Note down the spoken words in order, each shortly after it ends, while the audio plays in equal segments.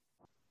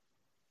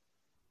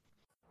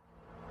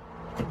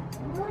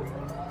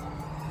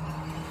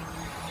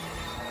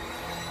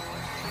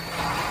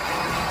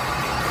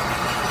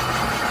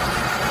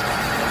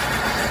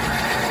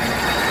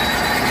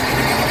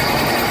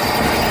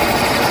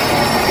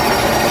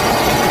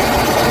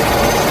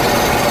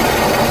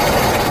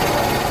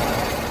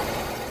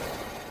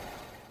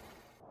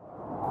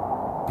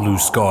Blue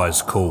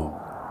skies call.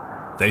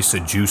 They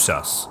seduce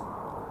us,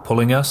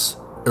 pulling us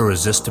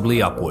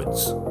irresistibly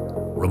upwards,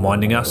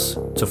 reminding us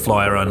to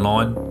fly our own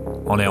line,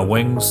 on our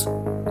wings,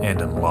 and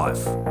in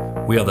life.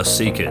 We are the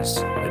seekers,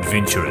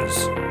 adventurers,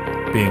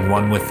 being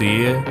one with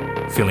the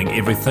air, feeling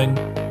everything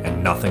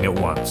and nothing at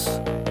once.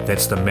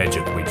 That's the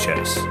magic we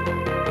chase.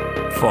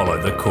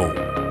 Follow the call.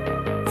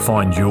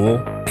 Find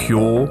your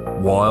pure,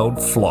 wild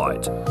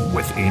flight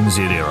with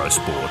NZ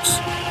Aerosports.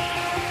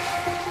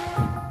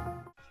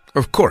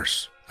 Of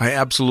course, I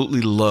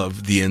absolutely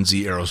love the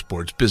NZ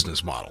Aerosports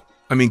business model.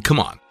 I mean, come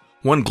on.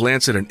 One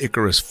glance at an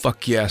Icarus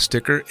fuck yeah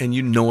sticker and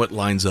you know it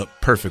lines up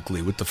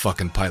perfectly with the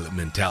fucking pilot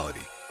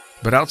mentality.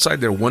 But outside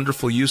their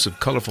wonderful use of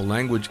colorful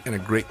language and a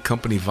great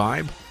company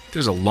vibe,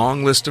 there's a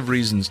long list of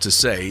reasons to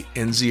say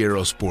NZ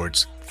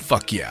Aerosports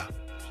fuck yeah.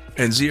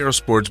 NZ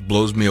Aerosports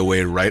blows me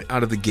away right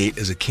out of the gate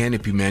as a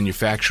canopy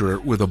manufacturer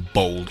with a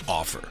bold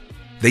offer.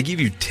 They give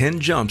you 10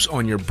 jumps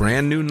on your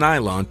brand new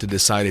nylon to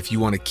decide if you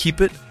want to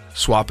keep it,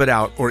 swap it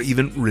out, or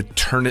even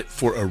return it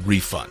for a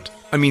refund.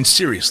 I mean,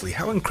 seriously,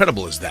 how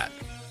incredible is that?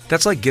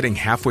 That's like getting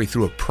halfway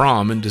through a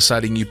prom and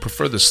deciding you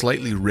prefer the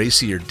slightly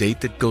racier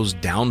date that goes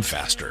down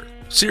faster.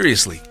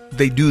 Seriously,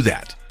 they do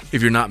that.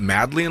 If you're not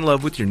madly in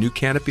love with your new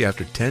canopy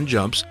after 10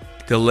 jumps,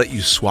 they'll let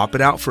you swap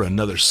it out for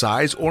another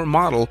size or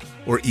model,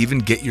 or even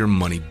get your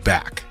money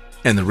back.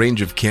 And the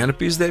range of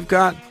canopies they've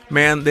got?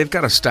 Man, they've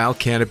got a style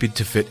canopy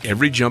to fit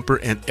every jumper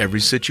and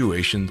every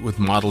situation with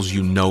models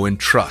you know and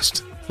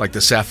trust. Like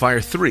the Sapphire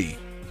 3,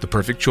 the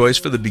perfect choice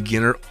for the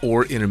beginner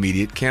or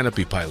intermediate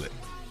canopy pilot.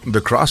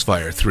 The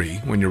Crossfire 3,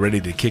 when you're ready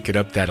to kick it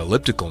up that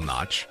elliptical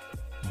notch.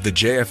 The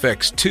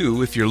JFX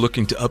 2, if you're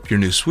looking to up your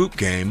new swoop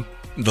game.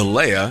 The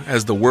Leia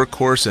as the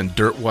workhorse and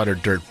dirtwater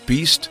dirt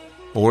beast.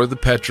 Or the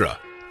Petra.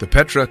 The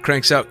Petra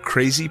cranks out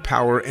crazy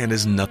power and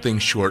is nothing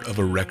short of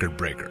a record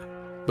breaker.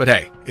 But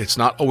hey, it's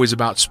not always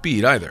about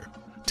speed either.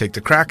 Take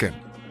the Kraken.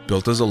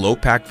 Built as a low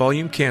pack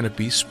volume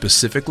canopy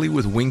specifically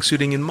with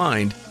wingsuiting in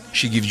mind,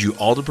 she gives you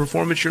all the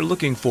performance you're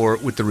looking for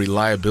with the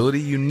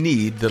reliability you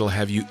need that'll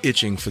have you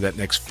itching for that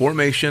next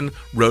formation,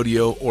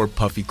 rodeo, or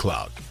puffy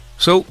cloud.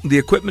 So, the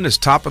equipment is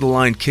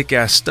top-of-the-line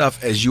kick-ass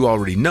stuff as you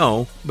already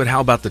know, but how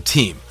about the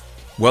team?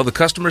 Well, the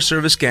customer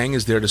service gang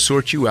is there to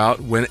sort you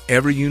out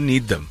whenever you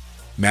need them.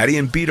 Maddie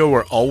and Beto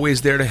are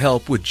always there to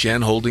help with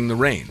Jen holding the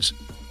reins.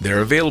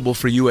 They're available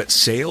for you at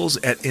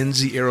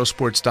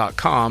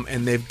sales@nzaerosports.com,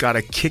 and they've got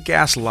a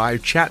kick-ass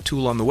live chat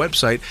tool on the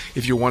website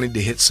if you're wanting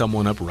to hit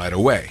someone up right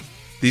away.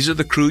 These are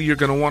the crew you're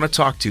going to want to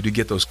talk to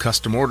get those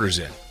custom orders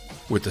in.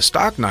 With the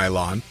stock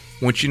nylon,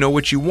 once you know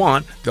what you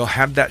want, they'll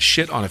have that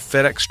shit on a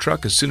FedEx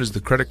truck as soon as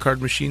the credit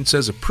card machine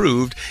says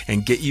approved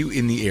and get you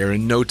in the air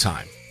in no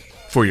time.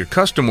 For your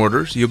custom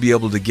orders, you'll be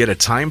able to get a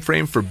time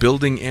frame for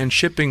building and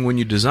shipping when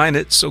you design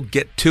it, so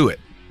get to it.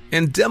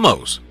 And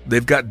demos.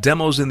 They've got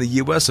demos in the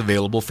US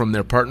available from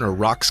their partner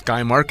Rock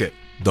Sky Market.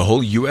 The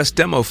whole US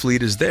demo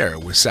fleet is there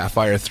with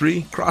Sapphire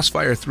 3,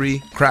 Crossfire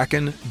 3,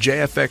 Kraken,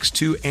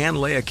 JFX2, and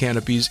Leia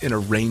canopies in a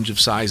range of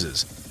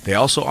sizes. They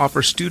also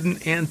offer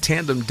student and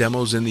tandem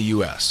demos in the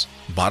US.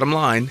 Bottom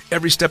line,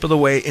 every step of the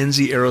way,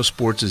 NZ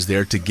Aerosports is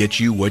there to get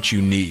you what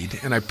you need,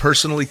 and I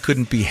personally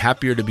couldn't be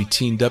happier to be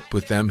teamed up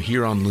with them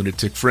here on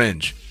Lunatic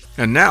Fringe.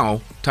 And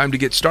now, time to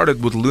get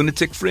started with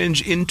Lunatic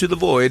Fringe Into the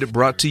Void,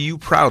 brought to you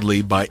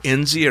proudly by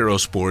NZ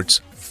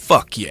Aerosports.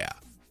 Fuck yeah.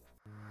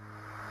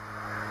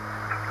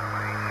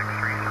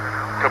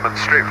 Coming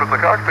straight from the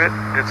cockpit,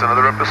 it's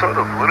another episode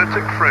of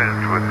Lunatic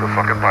Fringe with the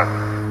fucking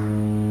pilot.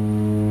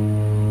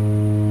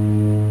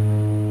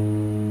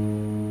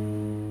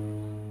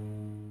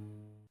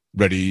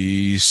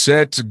 Ready,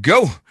 set,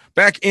 go.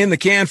 Back in the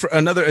can for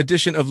another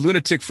edition of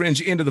Lunatic Fringe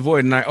Into the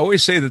Void. And I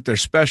always say that they're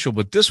special,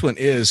 but this one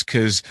is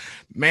because,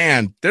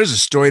 man, there's a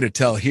story to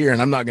tell here,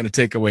 and I'm not going to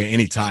take away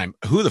any time.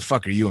 Who the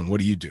fuck are you and what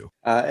do you do?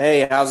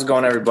 Hey, how's it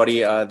going,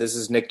 everybody? This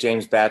is Nick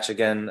James Batch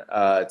again.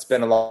 It's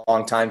been a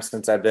long time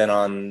since I've been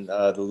on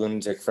the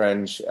Lunatic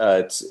Fringe.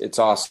 It's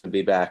awesome to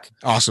be back.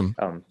 Awesome.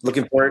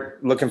 Looking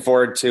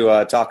forward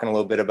to talking a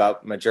little bit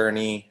about my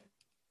journey,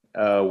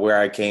 where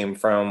I came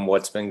from,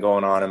 what's been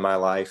going on in my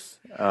life,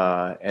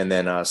 and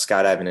then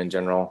skydiving in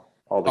general,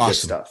 all the good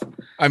stuff.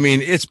 I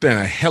mean, it's been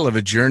a hell of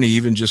a journey,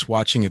 even just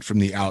watching it from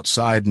the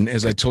outside. And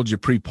as I told you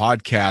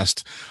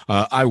pre-podcast,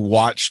 I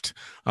watched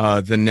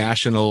the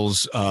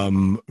Nationals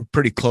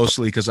pretty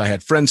closely because I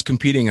had friends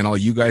competing and all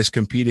you guys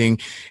competing,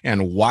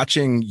 and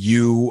watching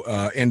you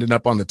ending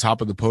up on the top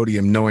of the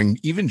podium, knowing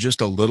even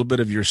just a little bit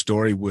of your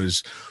story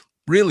was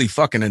really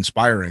fucking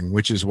inspiring,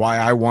 which is why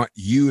I want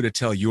you to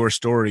tell your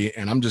story,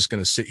 and I'm just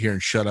going to sit here and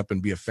shut up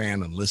and be a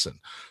fan and listen.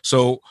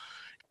 So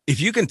If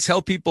you can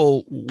tell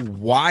people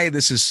why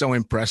this is so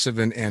impressive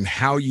and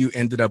how you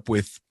ended up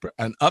with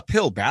an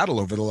uphill battle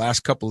over the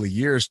last couple of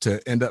years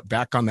to end up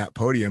back on that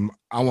podium,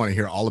 I want to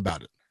hear all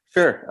about it.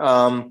 Sure.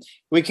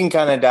 We can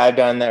kind of dive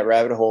down that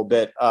rabbit hole a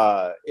bit.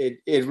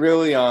 It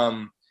really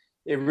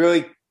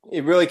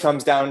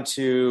comes down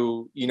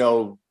to,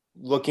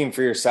 looking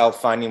for yourself,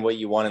 finding what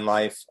you want in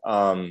life,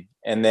 and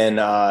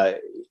then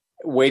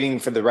waiting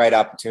for the right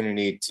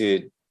opportunity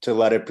to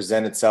let it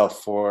present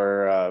itself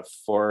for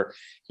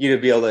you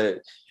to be able to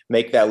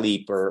make that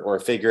leap or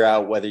figure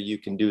out whether you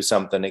can do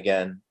something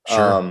again.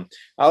 Sure.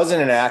 I was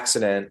in an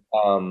accident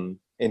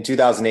in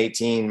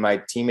 2018. My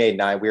teammate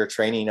and I, we were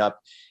training up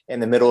in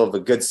the middle of a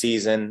good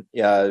season.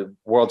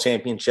 World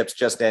Championships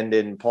just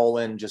ended in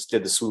Poland, just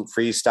did the swoop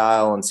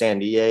freestyle in San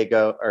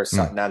Diego, or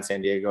not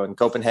San Diego, in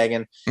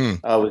Copenhagen.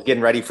 Was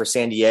getting ready for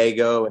San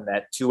Diego and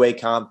that two-way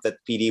comp that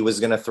PD was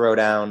going to throw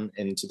down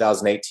in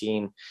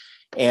 2018.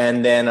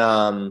 And then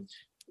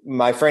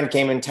my friend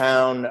came in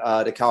town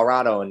to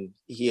Colorado, and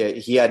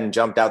he hadn't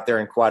jumped out there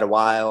in quite a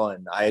while.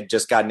 And I had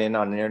just gotten in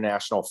on an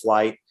international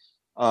flight.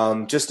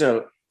 Just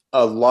a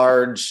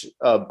large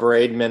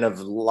braidement of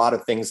a lot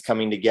of things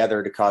coming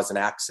together to cause an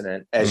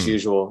accident, as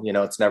usual.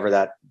 It's never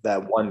that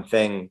one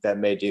thing that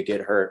made you get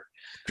hurt.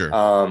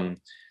 Sure.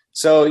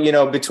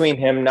 So, between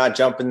him not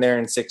jumping there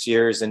in 6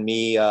 years and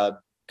me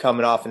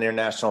coming off an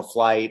international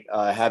flight,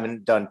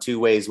 haven't done two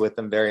ways with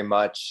him very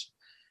much.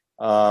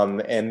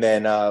 And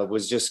then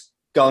was just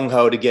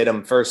gung-ho to get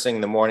him first thing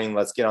in the morning.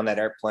 Let's get on that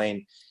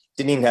airplane.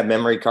 Didn't even have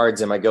memory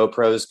cards in my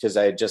GoPros because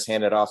I had just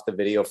handed off the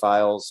video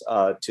files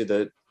to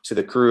the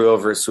crew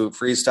over at Swoop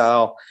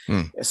Freestyle.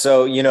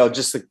 So,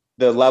 just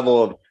the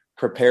level of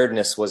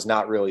preparedness was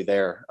not really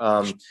there.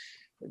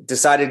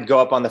 Decided to go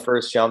up on the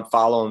first jump,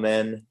 follow him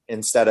in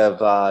instead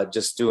of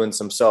just doing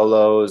some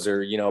solos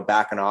or,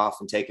 backing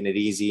off and taking it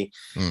easy.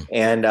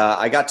 And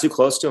I got too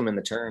close to him in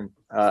the turn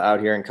out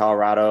here in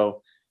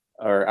Colorado,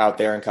 or out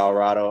there in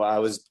Colorado. I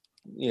was,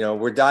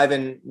 we're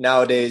diving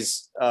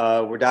nowadays.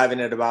 We're diving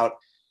at about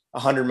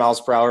 100 miles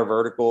per hour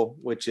vertical,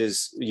 which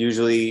is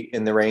usually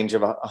in the range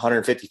of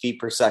 150 feet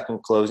per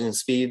second closing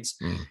speeds.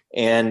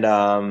 And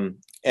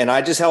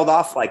I just held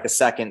off like a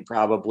second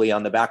probably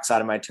on the backside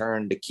of my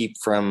turn to keep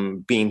from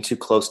being too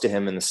close to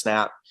him in the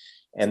snap.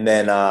 And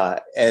then,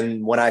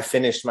 and when I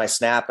finished my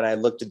snap and I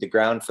looked at the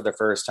ground for the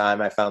first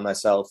time, I found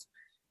myself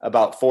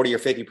about 40 or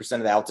 50%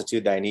 of the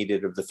altitude that I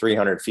needed of the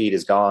 300 feet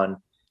is gone.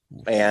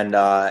 And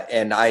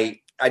I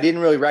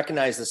didn't really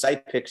recognize the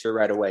sight picture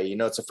right away.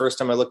 It's the first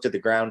time I looked at the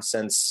ground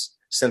since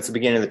the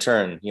beginning of the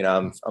turn.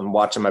 I'm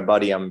watching my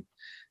buddy, I'm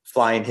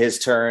flying his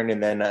turn.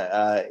 And then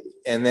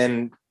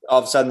all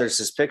of a sudden there's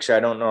this picture I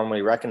don't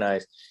normally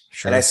recognize.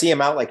 Sure. And I see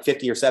him out like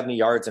 50 or 70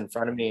 yards in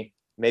front of me,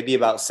 maybe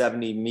about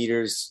 70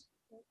 meters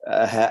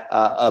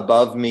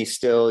above me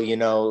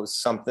still,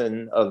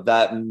 something of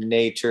that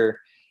nature.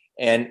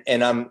 And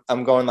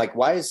I'm going like,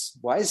 why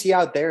is he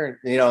out there?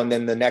 And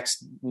then the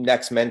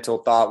next mental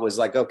thought was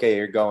like, okay,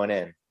 you're going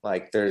in.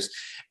 Like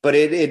but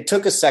it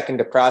took a second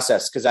to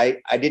process because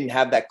I didn't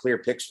have that clear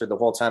picture the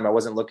whole time. I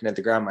wasn't looking at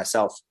the ground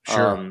myself.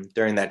 Sure.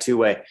 During that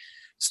two-way.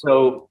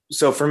 So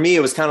for me,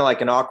 it was kind of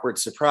like an awkward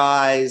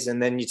surprise.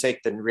 And then you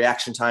take the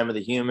reaction time of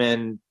the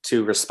human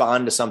to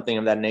respond to something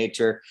of that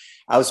nature.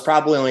 I was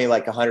probably only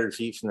like 100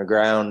 feet from the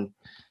ground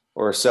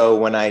or so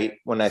when I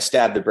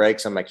stabbed the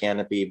brakes on my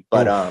canopy,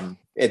 but,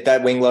 at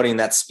that wing loading,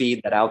 that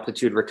speed, that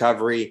altitude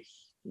recovery,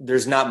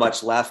 there's not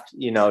much left,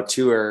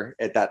 to her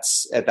at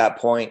that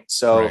point.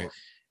 So right.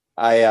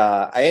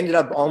 I ended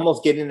up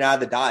almost getting it out of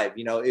the dive.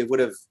 It would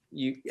have,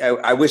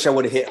 I wish I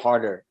would have hit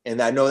harder. And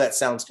I know that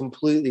sounds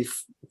completely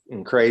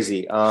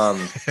crazy.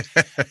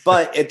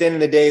 But at the end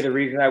of the day, the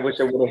reason I wish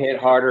I would have hit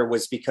harder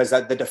was because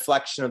the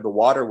deflection of the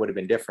water would have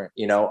been different,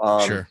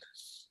 Sure.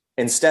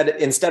 Instead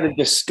of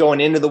just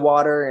going into the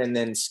water and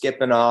then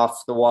skipping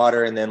off the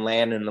water and then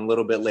landing a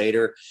little bit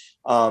later,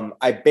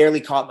 I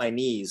barely caught my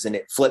knees and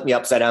it flipped me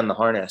upside down the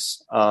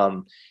harness.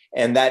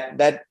 And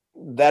that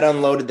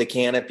unloaded the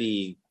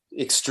canopy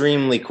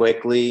extremely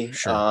quickly.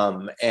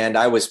 Sure. And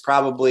I was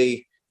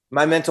probably,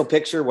 my mental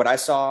picture, what I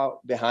saw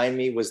behind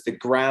me was the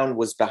ground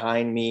was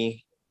behind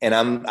me and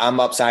I'm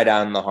upside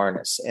down in the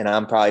harness and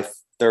I'm probably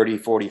 30,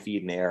 40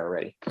 feet in the air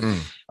already.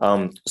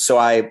 So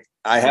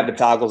I have the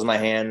toggles in my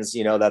hands,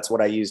 that's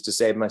what I use to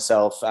save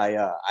myself.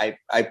 I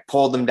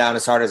pulled them down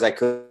as hard as I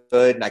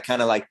could. And I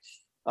kind of like,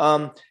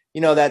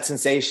 that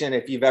sensation,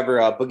 if you've ever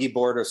boogie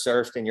board or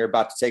surfed and you're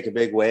about to take a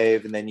big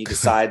wave and then you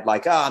decide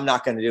like, I'm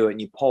not going to do it.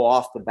 And you pull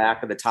off the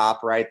back of the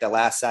top, right? The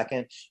last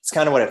second, it's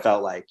kind of what it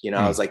felt like,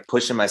 I was like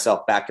pushing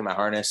myself back in my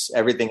harness,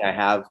 everything I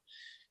have.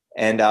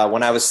 And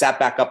when I was sat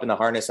back up in the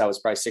harness, I was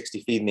probably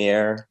 60 feet in the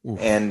air. Oof.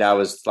 And I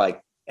was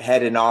like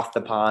heading off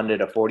the pond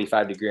at a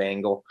 45-degree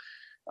angle.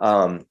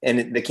 And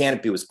the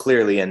canopy was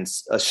clearly in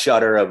a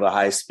shudder of a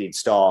high-speed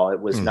stall.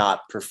 It was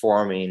not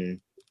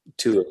performing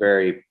to a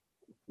very,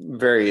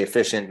 very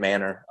efficient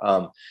manner.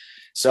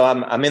 So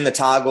I'm in the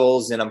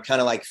toggles and I'm kind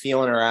of like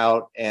feeling her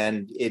out.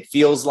 And it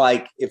feels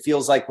like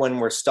when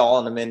we're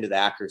stalling them into the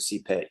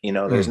accuracy pit,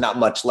 there's not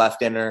much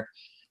left in her.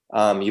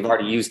 You've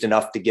already used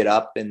enough to get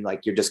up, and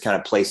like you're just kind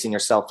of placing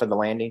yourself for the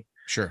landing.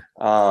 Sure.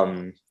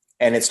 And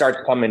it starts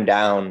coming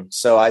down.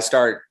 So I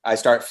start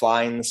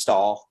flying the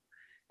stall,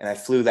 and I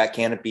flew that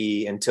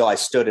canopy until I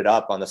stood it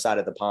up on the side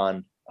of the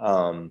pond.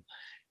 And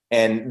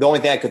the only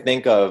thing I could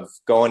think of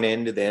going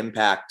into the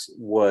impact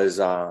was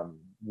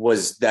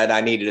that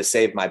I needed to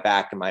save my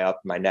back and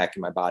my neck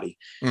and my body,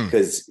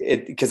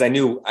 because I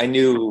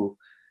knew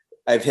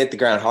I've hit the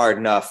ground hard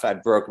enough.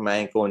 I've broken my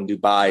ankle in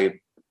Dubai,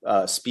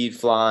 speed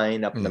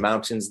flying up in the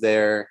mountains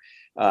there.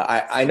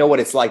 I know what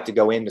it's like to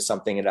go into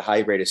something at a high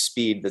rate of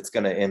speed that's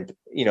going to,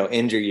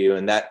 injure you.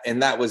 And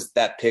that was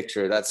that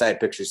picture. That side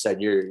picture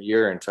said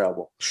you're in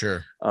trouble.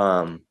 Sure.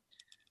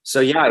 So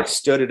yeah, I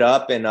stood it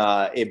up, and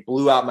it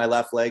blew out my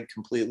left leg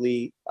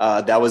completely.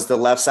 That was the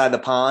left side of the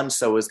pond,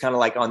 so it was kind of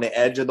like on the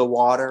edge of the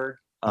water.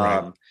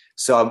 Right.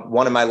 So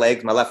one of my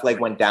left leg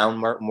went down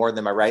more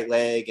than my right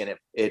leg, and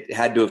it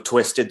had to have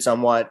twisted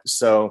somewhat.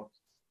 So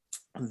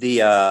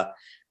the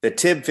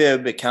tib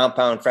fib, it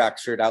compound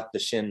fractured out the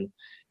shin,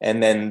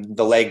 and then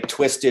the leg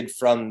twisted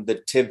from the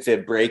tib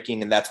fib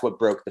breaking, and that's what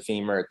broke the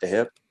femur at the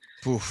hip.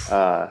 Oof.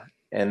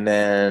 And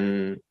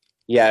then,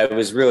 yeah, it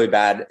was really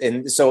bad.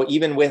 And so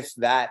even with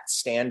that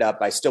stand up,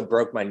 I still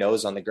broke my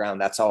nose on the ground.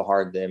 That's how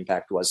hard the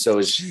impact was. So it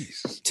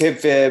was tib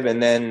fib.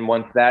 And then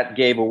once that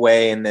gave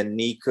away, and then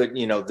knee couldn't,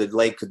 the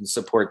leg couldn't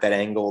support that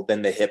angle,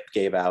 then the hip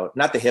gave out.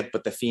 Not the hip,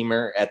 but the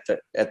femur at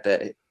the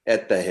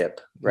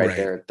hip, right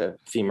there at the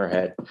femur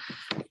head.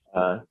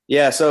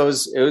 So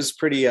it was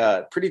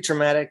pretty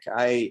traumatic.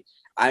 I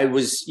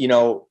was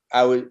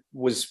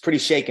pretty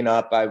shaken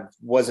up. I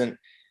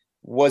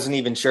wasn't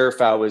even sure if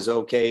I was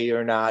okay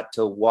or not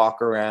to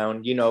walk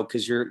around,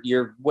 cause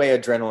you're way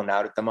adrenaline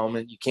out at the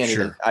moment. You can't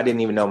even, I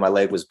didn't even know my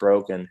leg was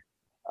broken.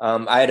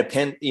 I had a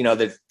pin,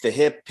 the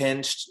hip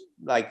pinched,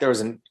 like there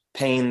was a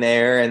pain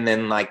there. And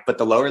then but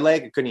the lower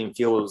leg, I couldn't even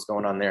feel what was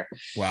going on there.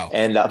 Wow.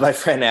 And my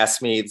friend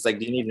asked me, it's like,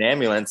 do you need an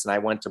ambulance? And I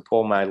went to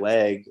pull my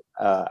leg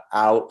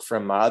out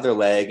from my other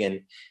leg,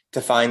 and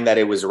to find that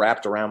it was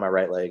wrapped around my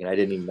right leg. And I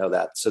didn't even know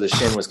that. So the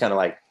shin was kind of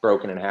like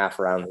broken in half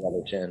around the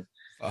other shin.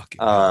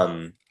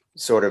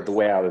 Sort of the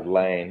way I was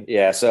laying.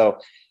 Yeah. So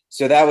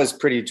that was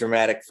pretty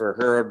dramatic for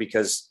her,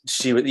 because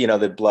she would,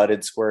 the blood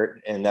had squirt,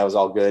 and that was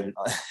all good.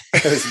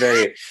 It was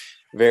very,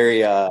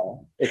 very,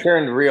 it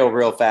turned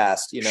real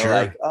fast,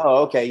 like,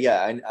 oh, okay.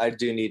 Yeah. I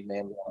do need an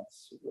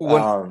ambulance.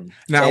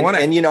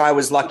 I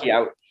was lucky.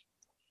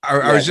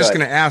 I was just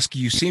going to ask,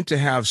 you seem to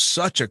have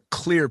such a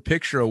clear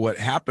picture of what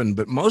happened,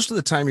 but most of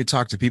the time you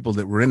talk to people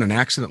that were in an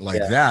accident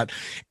like that,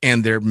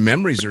 and their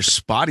memories are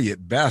spotty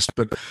at best.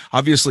 But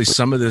obviously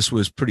some of this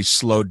was pretty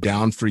slowed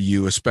down for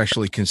you,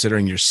 especially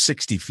considering you're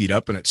 60 feet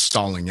up and it's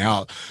stalling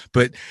out.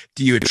 But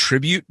do you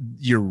attribute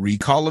your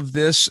recall of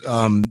this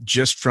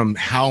just from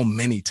how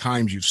many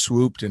times you've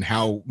swooped and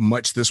how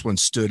much this one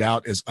stood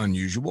out as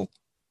unusual?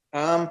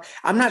 I'm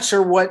not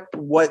sure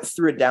what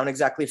threw it down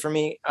exactly for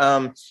me.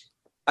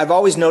 I've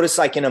always noticed,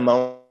 like in a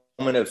moment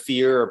of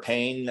fear or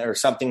pain or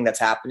something that's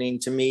happening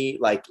to me,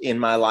 like in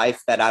my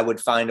life, that I would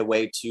find a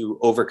way to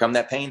overcome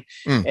that pain.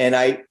 And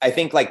I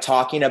think like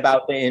talking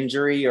about the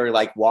injury or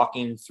like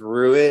walking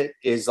through it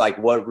is like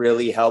what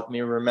really helped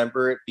me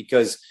remember it,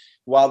 because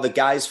while the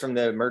guys from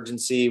the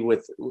emergency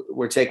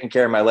were taking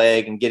care of my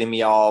leg and getting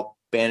me all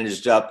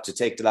bandaged up to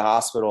take to the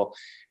hospital,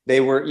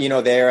 they were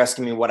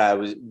asking me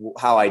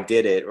how I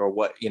did it, or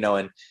what,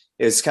 and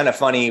it was kind of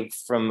funny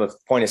from a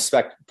point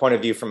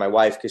of view from my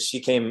wife, because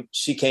she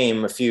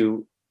came a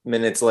few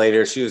minutes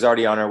later. She was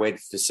already on her way to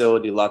the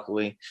facility,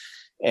 luckily.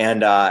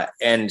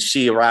 And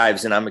she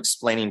arrives, and I'm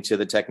explaining to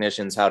the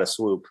technicians how to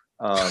swoop.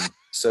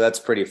 So that's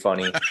pretty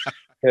funny.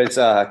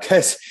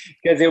 Because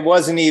it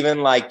wasn't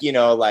even like,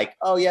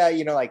 oh yeah,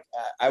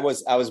 I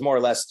was more or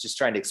less just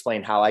trying to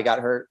explain how I got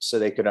hurt so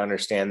they could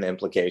understand the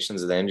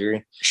implications of the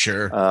injury.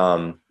 Sure.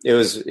 It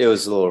was a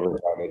little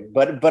retarded,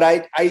 but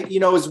I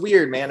it was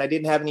weird, man. I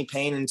didn't have any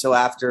pain until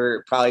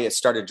after probably I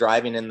started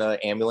driving in the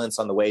ambulance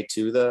on the way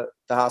to the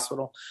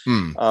hospital.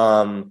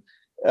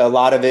 A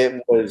lot of it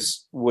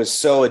was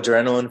so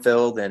adrenaline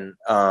filled, and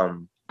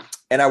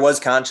I was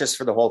conscious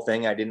for the whole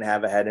thing. I didn't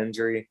have a head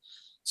injury.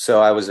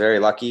 So I was very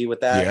lucky with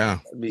that,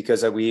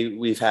 because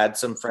we've had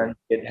some friends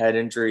get head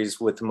injuries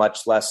with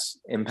much less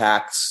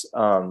impacts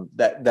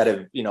that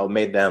have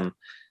made them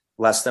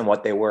less than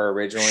what they were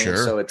originally.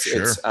 So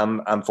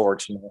I'm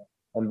fortunate.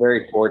 I'm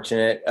very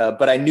fortunate,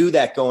 but I knew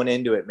that going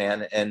into it,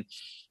 man.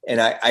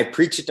 And I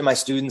preach it to my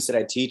students that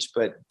I teach.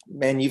 But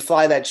man, you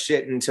fly that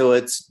shit until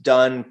it's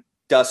done,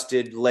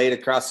 dusted, laid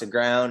across the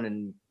ground,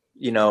 and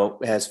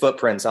has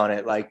footprints on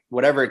it, like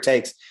whatever it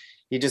takes.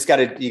 You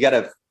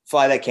gotta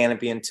fly that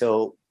canopy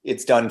until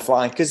it's done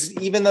flying. Because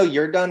even though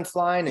you're done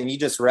flying and you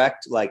just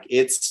wrecked, like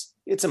it's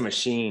a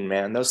machine,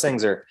 man. Those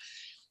things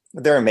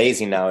they're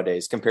amazing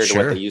nowadays compared to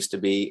what they used to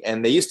be.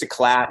 And they used to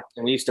collapse,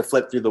 and we used to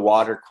flip through the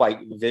water quite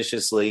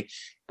viciously.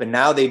 But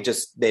now they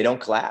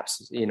don't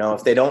collapse.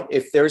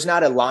 If there's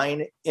not a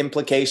line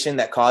implication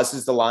that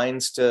causes the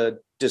lines to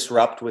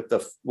disrupt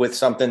with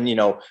something,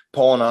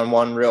 pulling on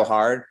one real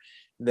hard,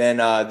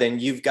 then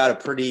you've got a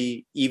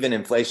pretty even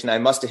inflation. I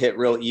must have hit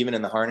real even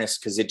in the harness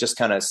because it just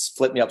kind of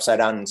flipped me upside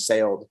down and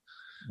sailed.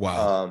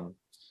 Wow.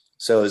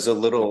 So it was a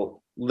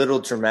little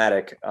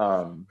dramatic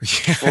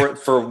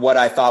for what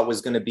I thought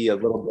was going to be a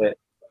little bit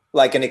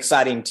like an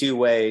exciting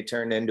two-way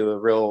turned into a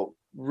real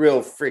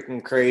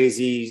freaking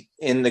crazy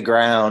in the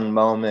ground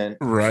moment.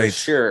 Right.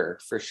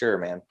 For sure,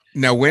 man.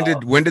 Now, when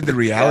did the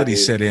reality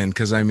set in?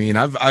 Because I mean,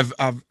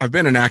 I've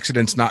been in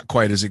accidents not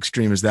quite as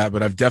extreme as that,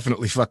 but I've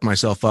definitely fucked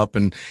myself up,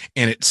 and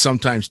it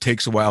sometimes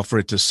takes a while for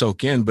it to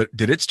soak in. But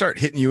did it start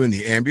hitting you in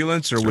the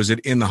ambulance, or was it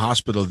in the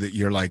hospital that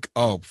you're like,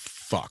 oh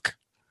fuck?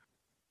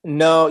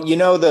 No,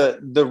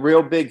 the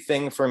real big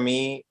thing for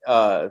me,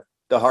 the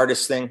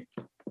hardest thing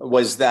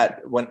was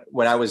that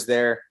when I was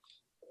there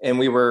and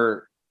we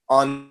were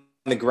on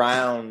the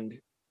ground,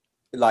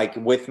 like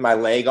with my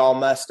leg all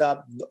messed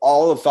up,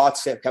 all the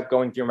thoughts that kept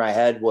going through my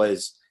head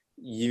was,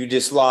 you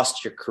just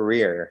lost your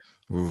career.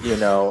 Oof.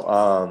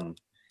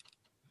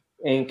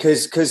 And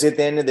because at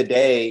the end of the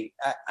day,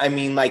 I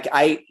mean, like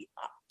I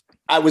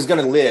was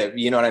going to live,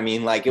 you know what I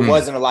mean? Like it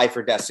wasn't a life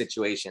or death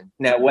situation.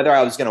 Now, whether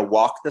I was going to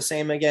walk the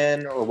same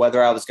again or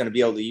whether I was going to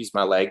be able to use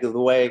my leg the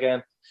way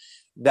again,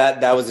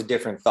 that was a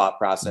different thought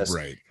process.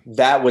 Right.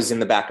 That was in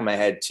the back of my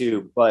head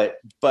too. But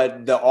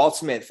the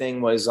ultimate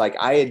thing was like,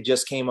 I had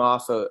just came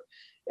off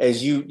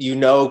as you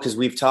know, because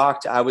we've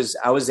talked, I was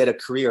at a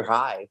career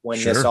high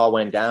when this all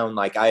went down.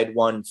 Like I had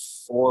won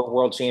 4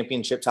 world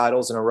championship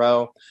titles in a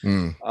row.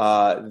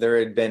 There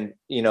had been,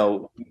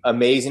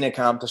 amazing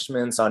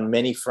accomplishments on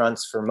many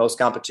fronts for most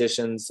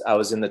competitions. I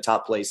was in the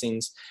top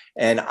placings,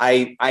 and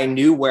I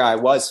knew where I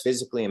was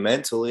physically and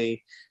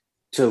mentally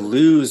to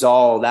lose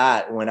all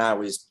that when I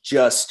was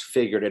just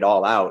figured it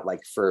all out.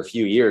 Like for a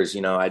few years,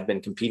 I'd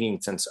been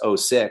competing since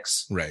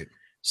 2006. Right.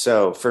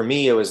 So for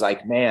me, it was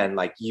like, man,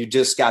 like you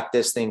just got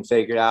this thing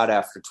figured out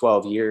after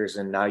 12 years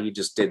and now you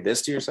just did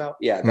this to yourself.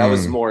 Yeah, that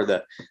was more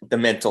the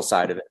mental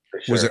side of it.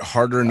 For sure. Was it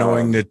harder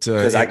knowing that?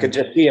 Because I could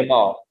just see them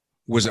all.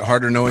 Was it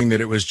harder knowing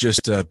that it was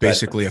just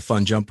basically a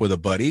fun jump with a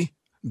buddy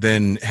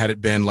than had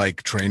it been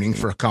like training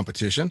for a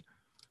competition?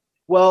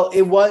 Well,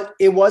 it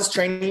was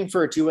training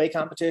for a two-way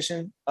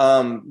competition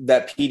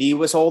that PD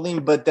was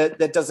holding, but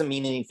that doesn't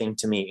mean anything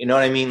to me. You know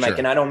what I mean? Like,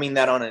 and I don't mean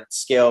that on a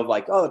scale of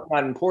like, oh, it's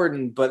not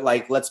important, but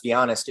like, let's be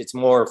honest, it's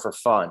more for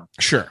fun.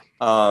 Sure.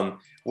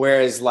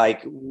 Whereas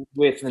like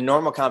with the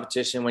normal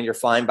competition, when you're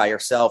flying by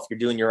yourself, you're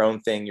doing your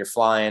own thing, you're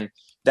flying.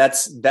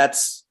 That's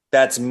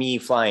me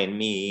flying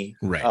me.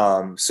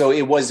 Right. So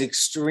it was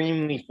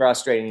extremely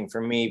frustrating for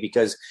me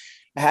because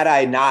had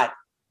I not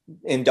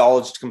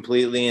indulged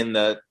completely in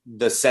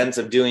the sense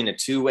of doing a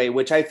two-way,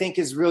 which I think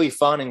is really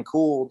fun and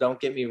cool, don't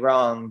get me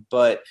wrong,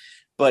 but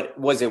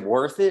was it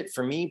worth it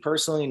for me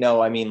personally?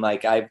 No. I mean,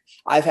 like I've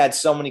had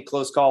so many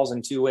close calls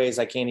in two ways,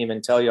 I can't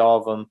even tell you all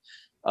of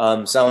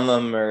them. Some of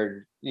them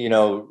are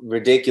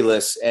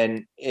ridiculous,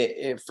 and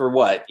it for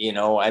what,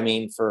 I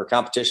mean, for a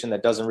competition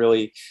that doesn't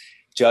really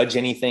judge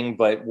anything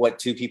but what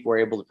two people are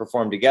able to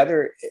perform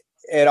together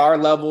at our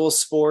level of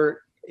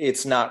sport,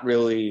 it's not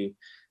really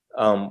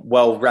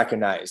well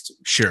recognized.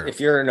 Sure. If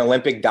you're an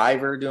Olympic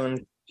diver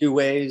doing two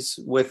ways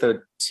with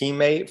a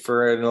teammate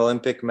for an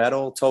Olympic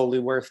medal, totally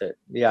worth it.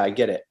 Yeah, I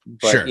get it.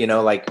 But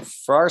sure. Like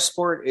for our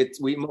sport,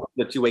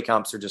 the two-way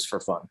comps are just for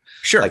fun.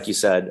 Sure. Like you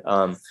said.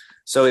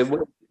 So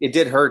it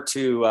did hurt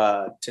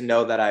to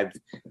know that I've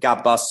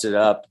got busted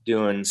up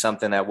doing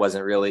something that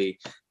wasn't really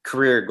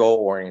career goal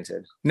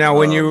oriented. Now,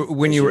 when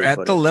you were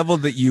at the level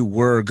that you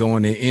were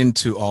going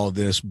into all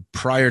this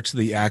prior to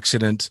the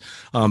accident,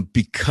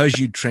 because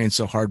you trained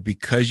so hard,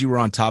 because you were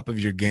on top of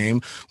your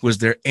game, was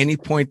there any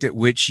point at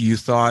which you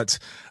thought,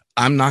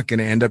 I'm not going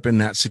to end up in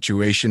that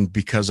situation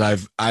because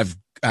I've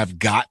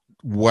got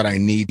what I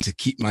need to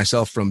keep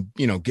myself from,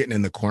 getting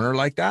in the corner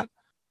like that?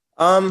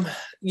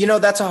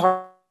 That's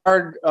a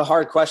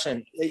hard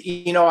question.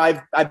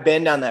 I've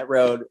been down that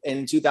road.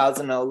 In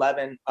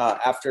 2011,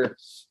 after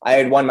I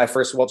had won my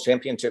first world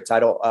championship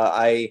title,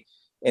 I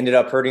ended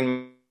up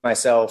hurting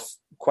myself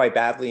quite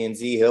badly in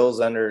Z Hills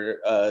under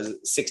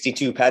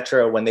 62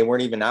 Petra when they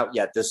weren't even out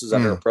yet. This was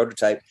under a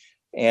prototype,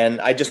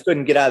 and I just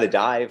couldn't get out of the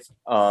dive.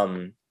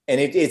 And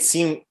it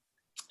seemed,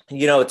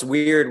 it's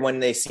weird when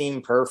they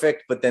seem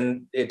perfect, but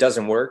then it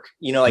doesn't work.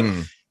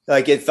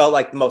 Like it felt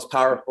like the most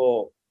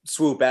powerful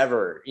swoop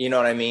ever, you know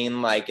what I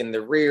mean? Like, and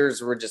the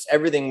rears were just,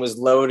 everything was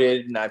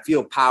loaded and I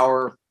feel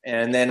power.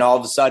 And then all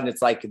of a sudden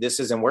it's like, this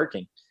isn't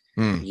working.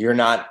 You're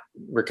not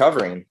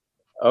recovering.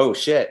 Oh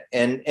shit.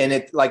 And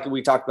it, like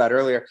we talked about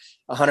earlier,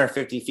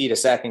 150 feet a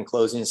second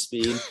closing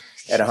speed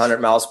at 100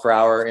 miles per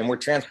hour. And we're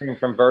transferring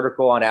from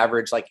vertical on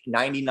average, like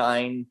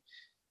 99.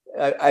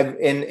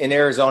 In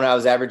Arizona, I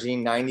was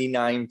averaging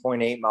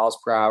 99.8 miles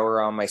per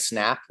hour on my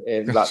snap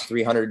at about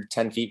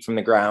 310 feet from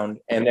the ground.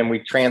 And then we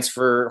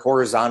transfer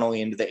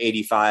horizontally into the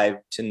 85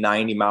 to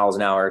 90 miles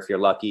an hour, if you're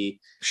lucky,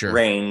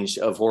 range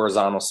of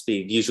horizontal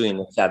speed, usually in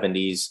the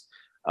 70s,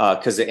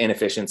 because the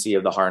inefficiency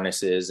of the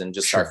harnesses and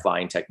just our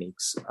flying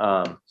techniques.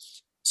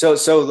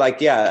 So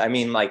like, yeah, I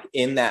mean, like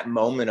in that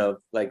moment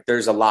of like,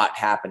 there's a lot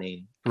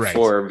happening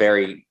for a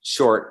very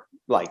short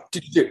like,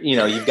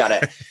 you've got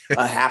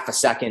a half a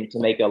second to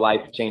make a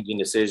life-changing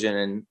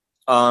decision.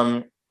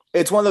 And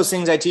it's one of those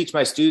things I teach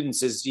my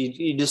students is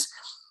you just,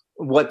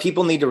 what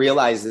people need to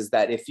realize is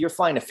that if you're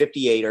flying a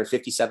 58 or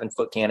 57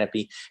 foot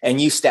canopy and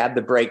you stab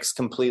the brakes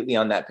completely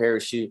on that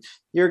parachute,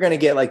 you're going to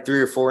get like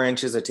 3 or 4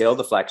 inches of tail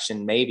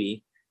deflection,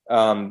 maybe,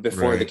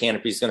 before the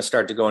canopy is going to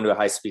start to go into a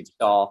high speed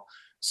stall.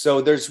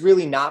 So there's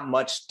really not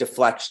much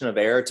deflection of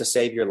air to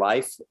save your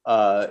life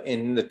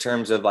in the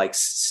terms of like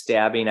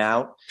stabbing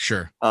out.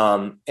 Sure.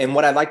 And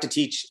what I'd like to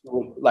teach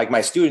like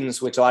my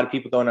students, which a lot of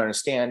people don't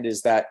understand,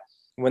 is that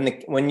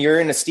when you're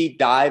in a steep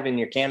dive and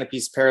your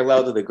canopy's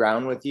parallel to the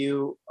ground with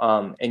you,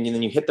 and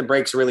then you hit the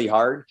brakes really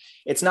hard,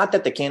 it's not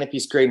that the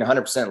canopy's creating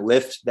 100%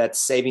 lift that's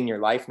saving your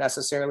life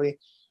necessarily.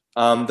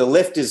 The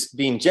lift is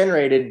being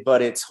generated,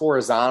 but it's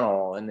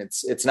horizontal and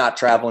it's not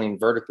traveling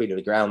vertically to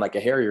the ground like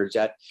a Harrier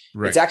jet.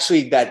 Right. It's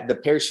actually that the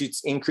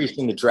parachute's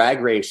increasing the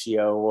drag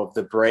ratio of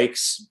the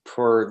brakes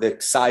per the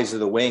size of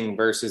the wing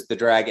versus the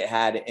drag it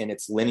had in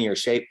its linear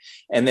shape.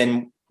 And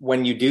then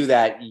when you do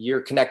that,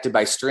 you're connected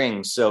by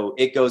strings. So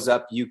it goes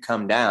up, you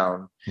come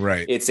down.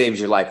 Right. It saves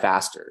your life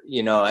faster.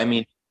 I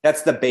mean,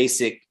 that's the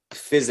basic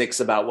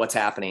physics about what's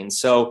happening.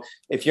 So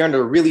if you're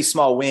under a really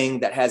small wing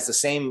that has the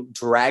same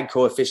drag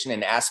coefficient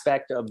and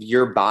aspect of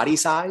your body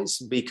size,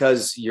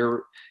 because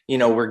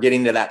we're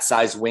getting to that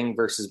size wing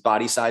versus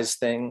body size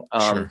thing.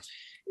 Sure.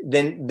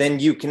 Then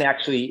you can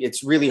actually,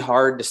 it's really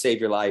hard to save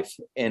your life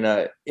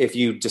if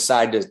you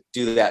decide to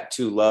do that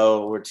too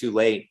low or too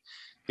late,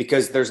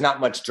 because there's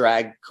not much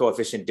drag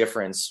coefficient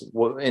difference.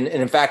 And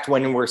in fact,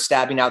 when we're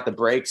stabbing out the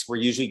brakes, we're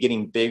usually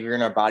getting bigger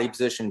in our body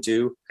position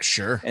too.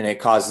 Sure. And it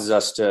causes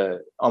us to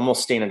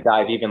almost stay in a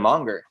dive even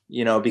longer,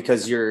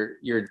 because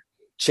you're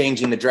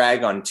changing the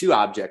drag on 2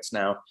 objects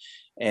now,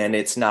 and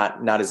it's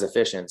not as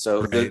efficient.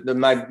 So right.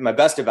 My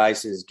best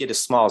advice is get as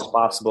small as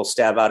possible,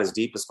 stab out as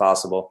deep as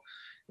possible,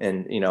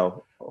 and,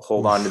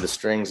 hold on to the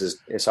strings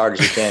as hard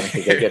as you can,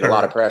 because they get a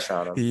lot of pressure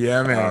on them.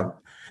 Yeah, man.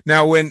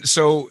 Now,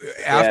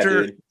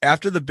 after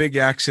the big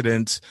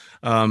accident,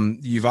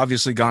 you've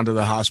obviously gone to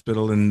the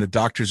hospital and the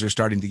doctors are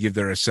starting to give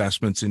their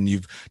assessments, and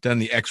you've done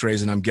the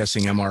x-rays and I'm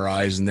guessing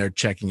MRIs, and they're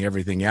checking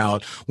everything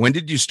out. When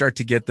did you start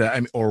to get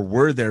or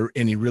were there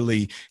any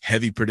really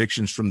heavy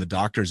predictions from the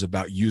doctors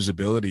about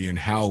usability and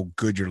how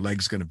good your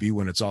leg's going to be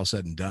when it's all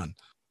said and done?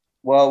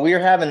 Well, you're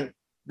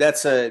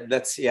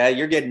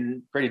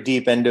getting pretty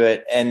deep into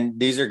it. And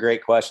these are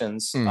great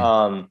questions.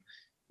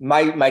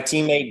 My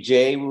teammate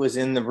Jay was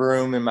in the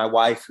room, and my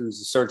wife,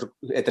 who's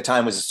at the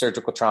time was a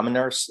surgical trauma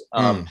nurse,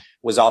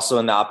 was also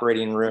in the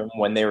operating room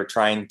when they were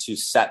trying to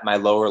set my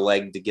lower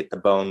leg to get the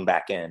bone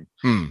back in.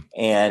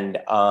 And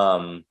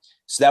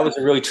so that was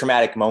a really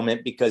traumatic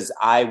moment, because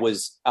I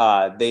was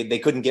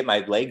they couldn't get my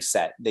leg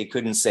set. They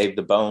couldn't save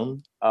the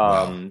bone.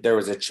 Wow. There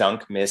was a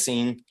chunk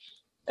missing,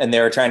 and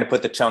they were trying to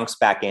put the chunks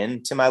back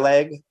into my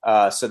leg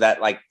so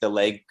that like the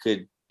leg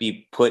could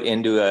be put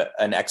into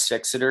an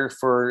X-fixator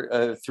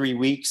for 3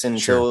 weeks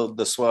until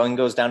the swelling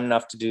goes down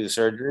enough to do the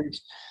surgery.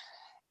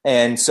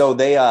 And so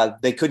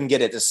they couldn't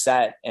get it to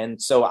set.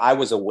 And so I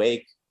was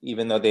awake,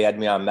 even though they had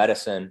me on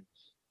medicine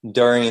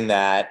during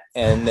that.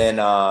 And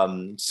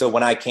then, so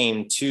when I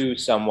came to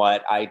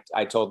somewhat,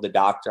 I told the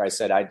doctor, I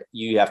said,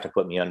 you have to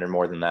put me under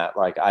more than that.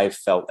 Like, I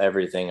felt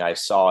everything. I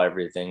saw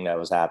everything that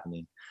was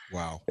happening.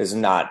 Wow. Is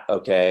not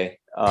okay.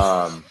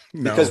 No.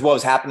 Because what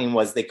was happening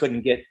was they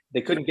couldn't get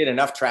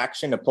enough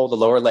traction to pull the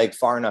lower leg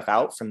far enough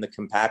out from the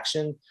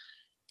compaction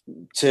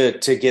to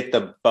get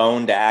the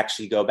bone to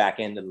actually go back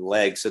into the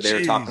leg. So they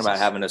were talking about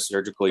having to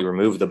surgically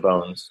remove the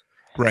bones.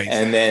 Right.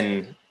 And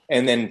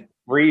then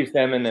freeze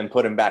them and then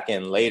put them back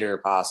in later,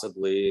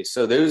 possibly.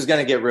 So this was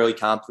going to get really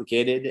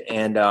complicated.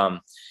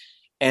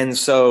 And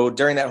so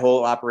during that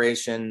whole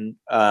operation,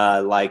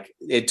 like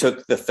it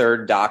took the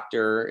third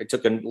doctor, it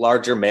took a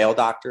larger male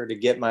doctor to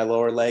get my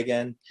lower leg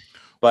in,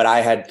 but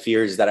I had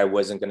fears that I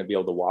wasn't going to be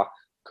able to walk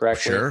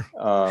correctly,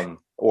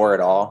 or at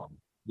all.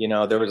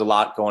 There was a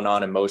lot going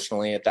on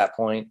emotionally at that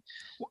point.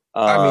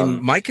 I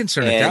mean, my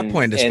concern at that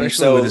point,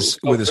 especially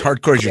with as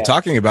hardcore as you're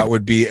talking about,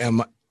 would be,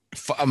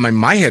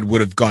 my head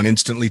would have gone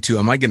instantly to,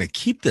 am I going to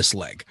keep this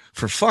leg?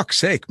 For fuck's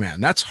sake,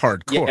 man, that's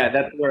hardcore. Yeah,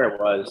 that's where it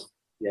was.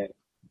 Yeah.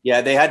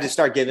 Yeah, they had to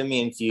start giving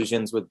me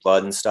infusions with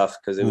blood and stuff,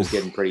 because it was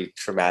getting pretty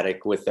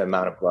traumatic with the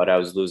amount of blood I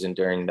was losing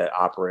during the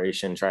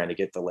operation trying to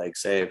get the leg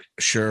saved.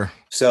 Sure.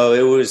 So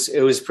it was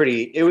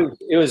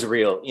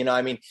real,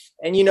 I mean,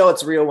 and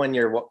it's real when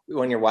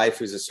your wife,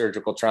 who's a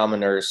surgical trauma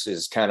nurse,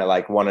 is kind of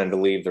like wanting to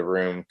leave the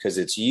room because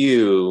it's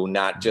you,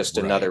 not just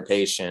another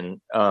patient.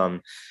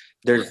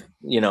 There's,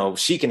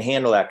 she can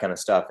handle that kind of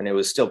stuff, and it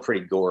was still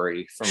pretty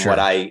gory from what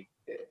I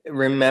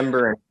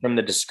remember from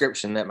the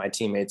description that my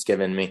teammates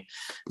given me.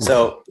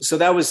 So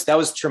that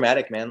was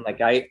traumatic, man.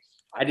 Like I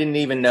didn't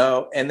even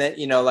know. And then,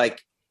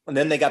 and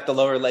then they got the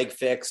lower leg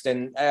fixed,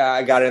 and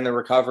I got in the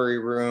recovery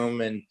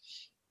room, and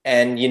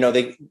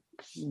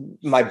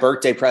my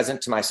birthday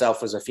present to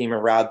myself was a femur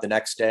rod the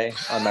next day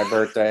on my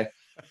birthday.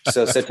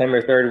 So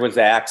September 3rd was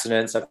the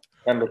accident.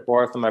 September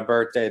 4th on my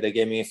birthday, they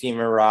gave me a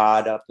femur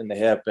rod up in the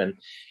hip, and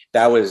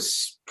that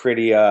was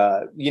pretty,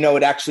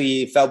 it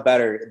actually felt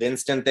better. The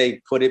instant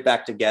they put it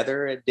back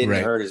together, it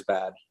didn't hurt as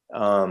bad.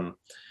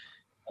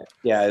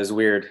 Yeah, it was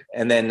weird.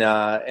 And then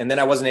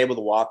I wasn't able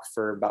to walk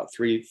for about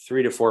three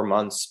to 4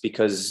 months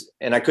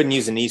and I couldn't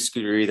use a knee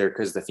scooter either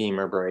because the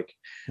femur break.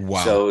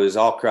 Wow. So it was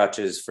all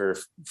crutches for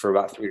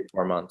about 3 to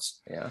 4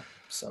 months. Yeah.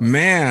 So,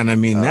 man, I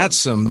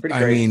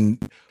mean,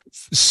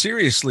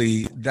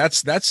 seriously,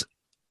 that's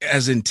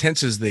as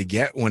intense as they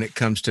get when it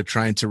comes to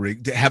trying to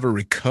have a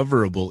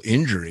recoverable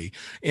injury.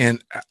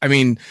 And I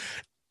mean,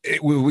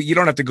 you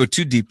don't have to go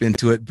too deep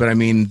into it, but I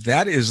mean,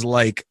 that is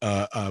like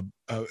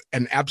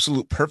an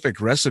absolute perfect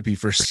recipe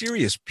for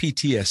serious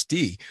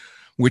PTSD,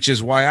 which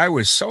is why I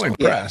was so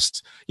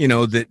impressed,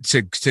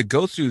 that to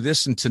go through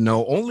this and to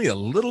know only a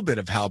little bit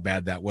of how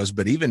bad that was,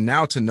 but even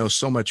now to know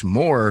so much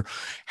more.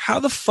 How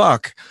the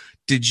fuck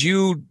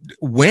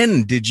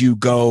when did you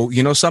go,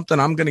 something,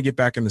 I'm going to get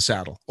back in the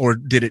saddle, or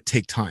did it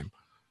take time?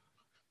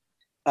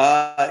 We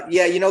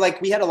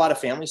had a lot of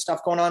family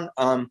stuff going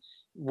on.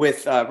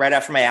 With right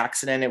after my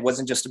accident, it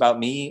wasn't just about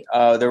me.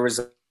 There was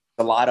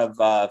a lot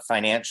of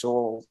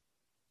financial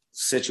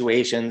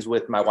situations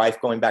with my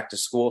wife going back to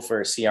school for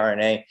a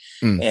CRNA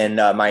and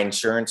my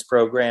insurance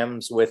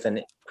programs with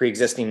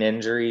pre-existing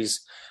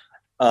injuries,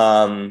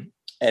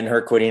 and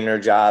her quitting her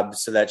job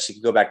so that she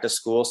could go back to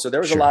school. So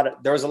there was a lot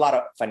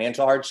of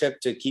financial hardship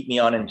to keep me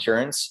on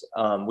insurance.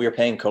 We were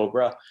paying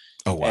Cobra.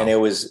 Oh, wow. And it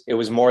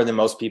was more than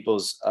most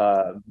people's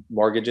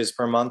mortgages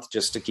per month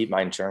just to keep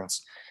my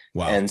insurance.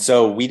 Wow. And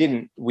so we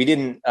didn't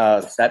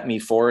set me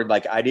forward.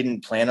 Like, I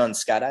didn't plan on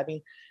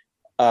skydiving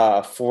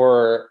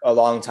for a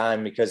long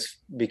time because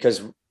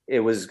it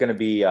was going to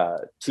be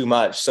too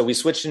much. So we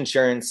switched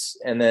insurance,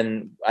 and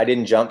then I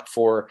didn't jump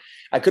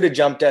I could have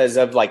jumped as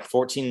of like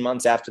 14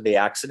 months after the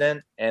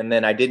accident. And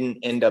then I didn't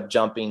end up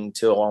jumping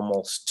till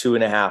almost 2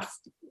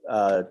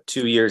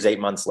 years, 8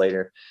 months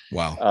later.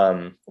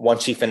 Wow.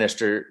 Once she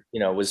finished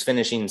was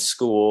finishing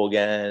school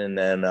again, and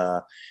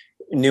then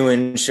new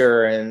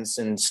insurance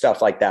and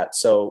stuff like that.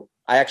 So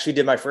I actually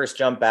did my first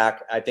jump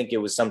back. I think it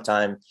was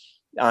sometime,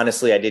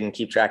 honestly, I didn't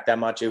keep track that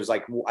much. It was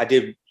like, I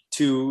did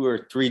 2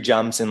 or 3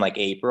 jumps in like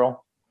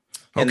April.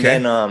 Okay.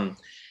 And then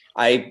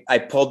I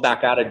pulled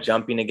back out of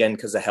jumping again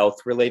because of health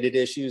related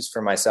issues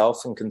for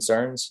myself and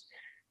concerns.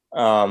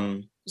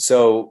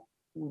 So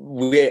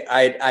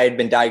I had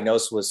been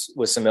diagnosed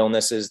with some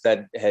illnesses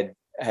that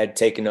had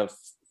taken a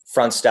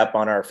front step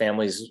on our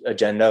family's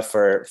agenda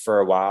for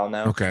a while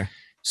now. Okay.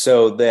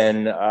 So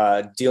then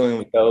dealing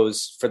with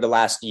those for the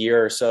last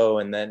year or so,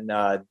 and then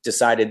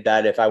decided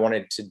that if I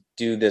wanted to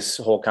do this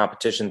whole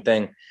competition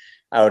thing,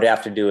 I would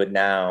have to do it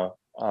now.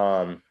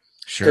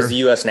 Because the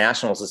U.S.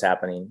 Nationals is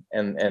happening.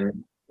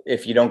 And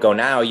if you don't go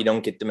now, you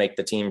don't get to make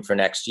the team for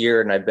next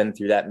year. And I've been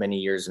through that many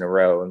years in a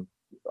row. And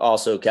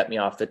also kept me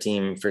off the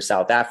team for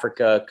South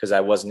Africa because I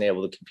wasn't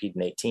able to compete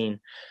in 18.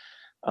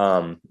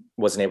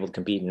 Wasn't able to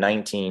compete in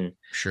 19.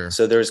 Sure.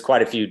 So there's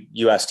quite a few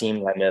U.S.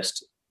 teams I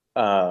missed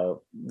the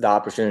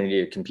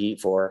opportunity to compete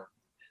for.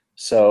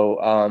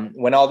 So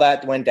when all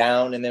that went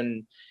down, and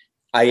then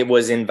I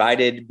was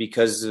invited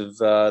because of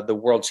the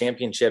World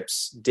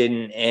Championships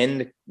didn't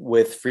end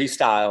with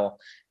freestyle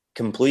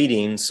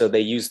completing. So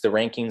they used the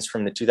rankings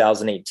from the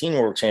 2018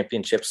 World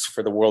Championships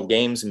for the World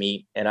Games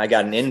meet. And I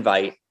got an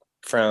invite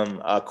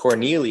from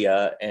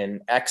Cornelia,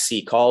 and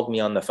XC called me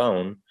on the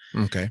phone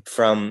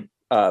from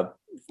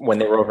when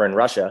they were over in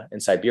Russia, in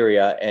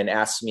Siberia, and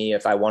asked me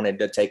if I wanted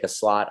to take a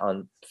slot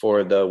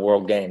for the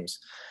World Games.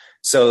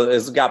 So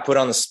it got put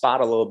on the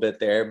spot a little bit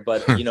there,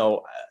 but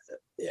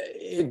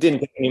it didn't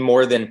take me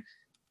more than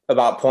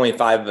about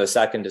 0.5 of a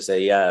second to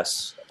say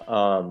yes.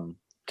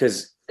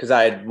 Because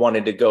I had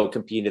wanted to go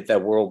compete at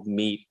that world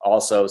meet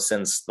also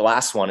since the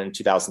last one in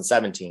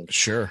 2017.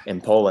 Sure.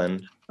 In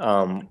Poland.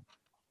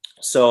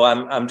 So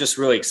I'm just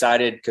really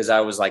excited because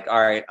I was like,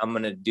 all right, I'm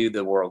going to do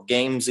the World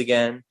Games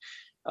again.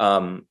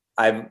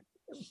 I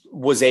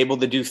was able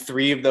to do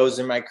 3 of those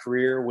in my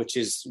career, which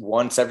is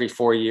once every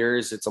 4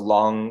 years. It's a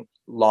long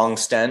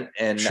stint.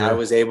 And sure. I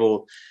was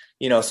able,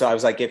 so I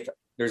was like, if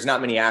there's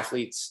not many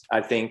athletes,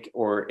 I think,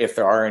 or if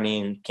there are any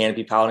in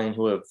canopy piloting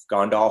who have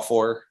gone to all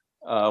 4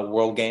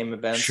 World Game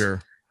events,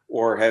 sure,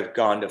 or have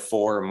gone to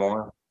 4 or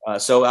more.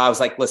 So I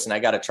was like, listen, I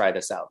got to try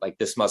this out. Like,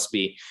 this must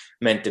be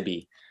meant to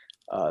be.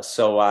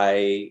 So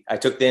I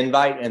took the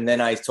invite, and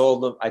then I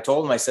told them,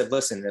 I said,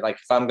 listen, like,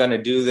 if I'm going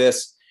to do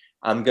this,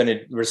 I'm going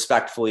to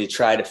respectfully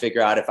try to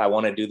figure out if I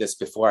want to do this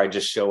before I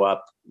just show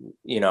up,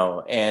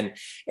 and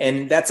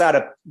that's out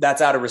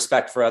of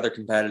respect for other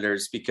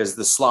competitors, because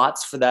the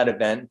slots for that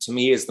event to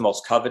me is the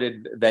most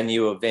coveted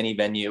venue of any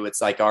venue. It's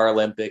like our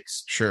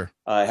Olympics. Sure.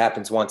 It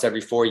happens once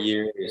every 4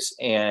 years.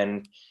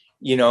 And,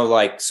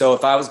 so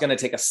if I was going to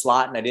take a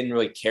slot and I didn't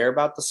really care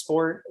about the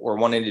sport or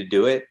wanted to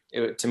do it,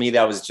 to me,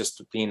 that was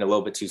just being a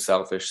little bit too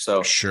selfish.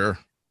 So, sure.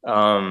 So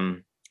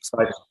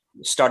I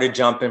started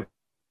jumping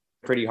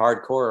pretty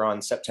hardcore on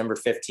September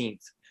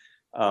 15th.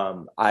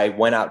 I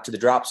went out to the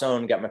drop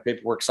zone, got my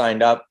paperwork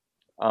signed up.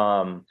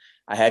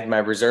 I had my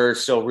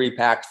reserves still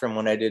repacked from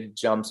when I did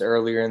jumps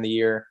earlier in the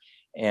year.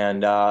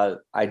 And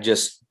I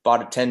just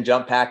bought a 10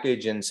 jump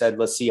package and said,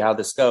 let's see how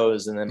this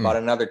goes. And then bought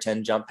another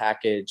 10 jump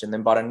package and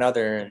then bought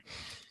another. And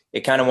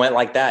it kind of went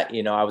like that.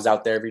 You know, I was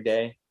out there every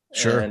day.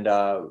 Sure. And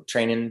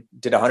training,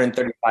 did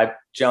 135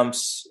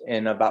 jumps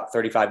in about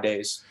 35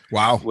 days.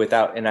 Wow.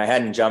 And I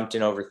hadn't jumped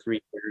in over 3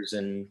 years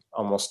and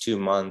almost 2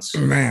 months.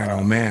 Man,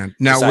 oh man.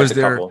 Now, was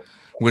there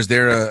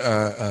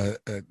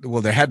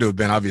well, there had to have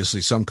been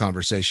obviously some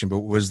conversation,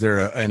 but was there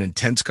an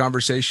intense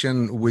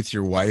conversation with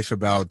your wife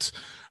about,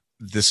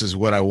 this is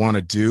what I want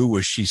to do?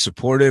 Was she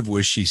supportive?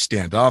 Was she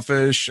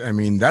standoffish? I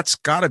mean, that's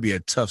got to be a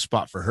tough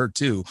spot for her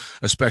too,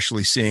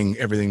 especially seeing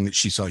everything that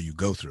she saw you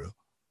go through.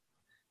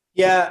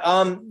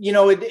 Yeah. You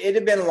know, it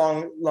had been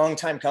a long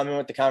time coming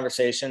with the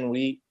conversation.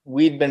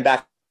 We'd been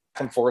back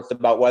and forth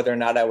about whether or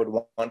not I would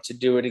want to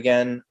do it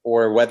again,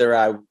 or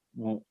whether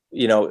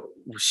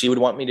she would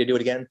want me to do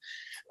it again.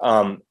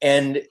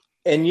 And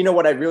you know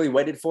what I really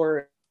waited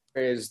for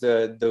is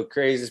the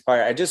craziest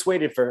part. I just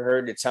waited for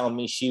her to tell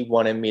me she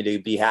wanted me to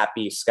be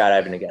happy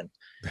skydiving again.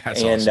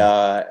 That's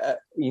awesome.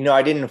 You know,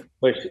 I didn't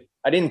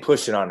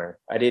push it on her.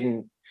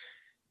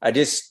 I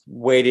just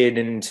waited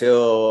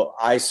until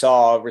I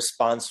saw a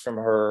response from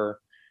her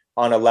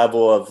on a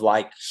level of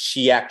like,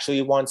 she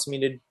actually wants me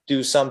to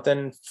do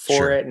something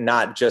for it,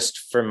 not just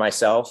for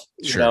myself,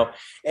 you know?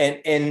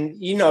 And,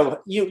 you know,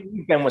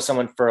 you've been with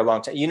someone for a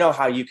long time, you know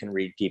how you can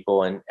read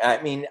people. And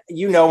I mean,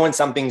 you know, when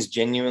something's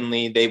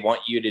genuinely, they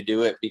want you to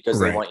do it because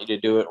they want you to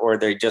do it, or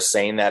they're just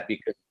saying that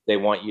because they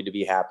want you to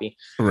be happy.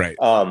 Right.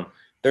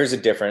 There's a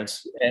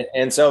difference.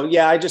 And so,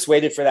 yeah, I just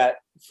waited for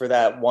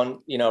that one,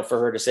 you know, for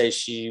her to say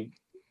she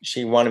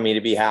wanted me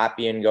to be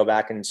happy and go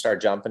back and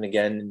start jumping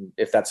again,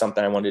 if that's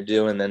something I wanted to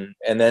do. And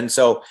then,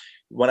 so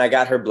when I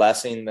got her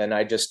blessing, then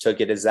I just took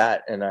it as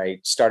that. And I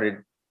started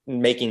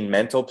making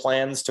mental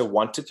plans to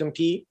want to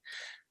compete,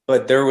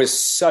 but there was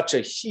such a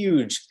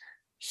huge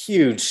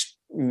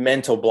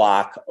mental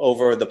block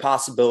over the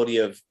possibility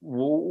of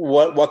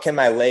what can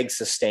my legs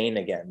sustain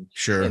again?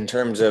 In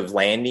terms of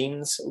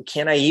landings,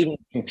 can I even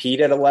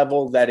compete at a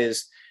level that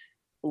is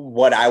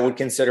what I would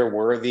consider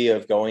worthy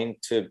of going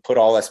to put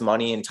all this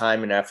money and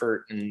time and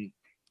effort and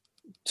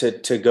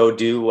to go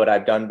do what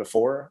I've done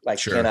before? Like,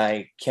 can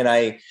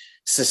I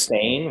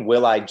sustain?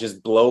 Will I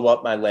just blow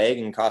up my leg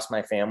and cost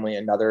my family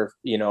another,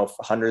 you know,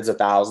 hundreds of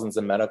thousands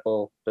of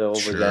medical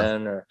bills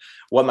again, or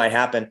what might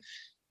happen?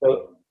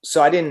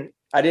 So I didn't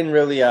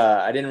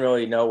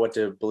really know what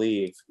to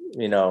believe,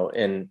 you know,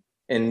 in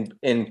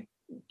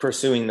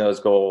pursuing those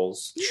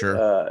goals.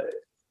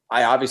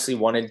 I obviously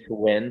wanted to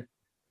win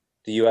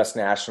the U.S.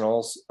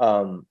 Nationals.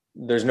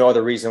 There's no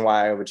other reason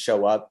why I would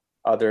show up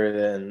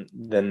other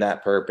than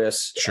that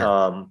purpose.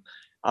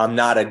 I'm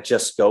not a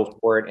just go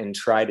for it and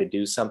try to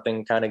do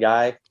something kind of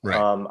guy.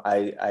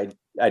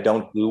 I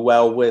don't do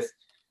well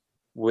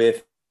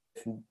with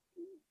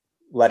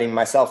letting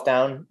myself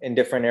down in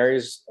different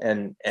areas.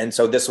 And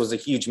so this was a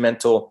huge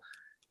mental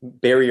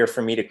barrier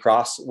for me to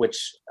cross,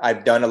 which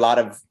I've done a lot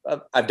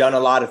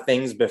of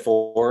things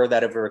before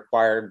that have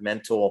required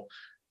mental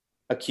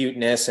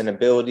acuteness and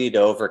ability to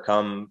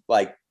overcome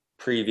like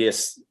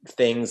previous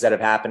things that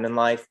have happened in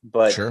life.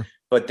 But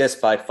this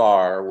by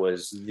far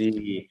was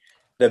the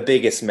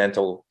biggest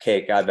mental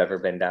cake I've ever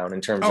been down in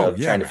terms of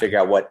trying to figure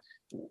out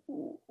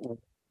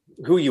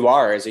who you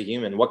are as a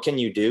human. What can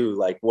you do?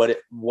 Like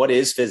what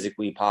is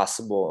physically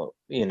possible,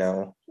 you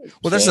know?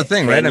 Well, that's the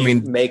thing, right? I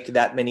mean, make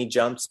that many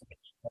jumps.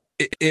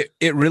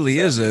 It really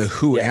is a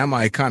who am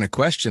I kind of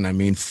question. I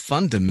mean,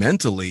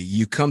 fundamentally,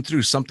 you come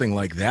through something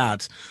like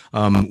that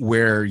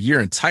where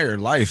your entire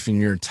life and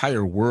your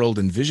entire world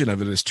and vision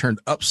of it is turned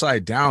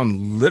upside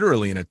down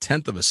literally in a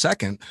tenth of a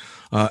second.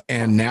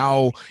 And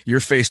now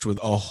you're faced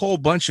with a whole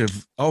bunch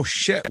of, oh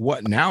shit,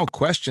 what now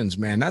questions,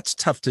 man. That's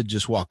tough to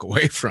just walk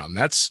away from.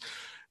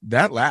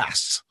 That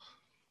lasts.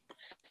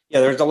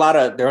 Yeah, there was a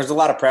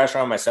lot of pressure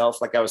on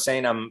myself. Like I was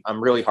saying, I'm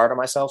really hard on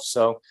myself.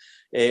 So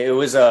it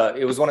was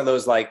one of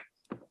those, like,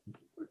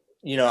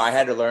 you know, I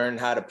had to learn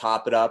how to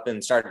pop it up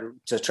and start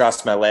to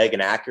trust my leg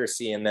and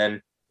accuracy. And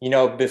then, you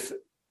know, if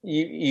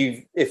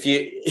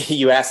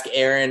you ask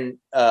Aaron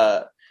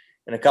and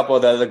a couple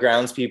of the other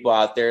grounds people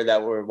out there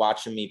that were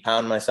watching me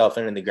pound myself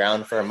into the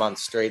ground for a month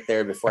straight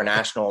there before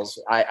nationals,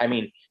 I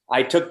mean,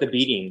 I took the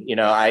beating. You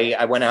know,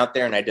 I went out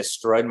there and I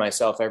destroyed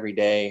myself every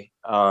day,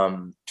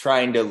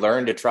 trying to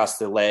learn to trust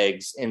the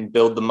legs and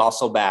build the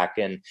muscle back.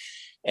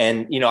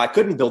 And, you know, I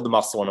couldn't build the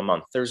muscle in a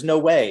month. There's no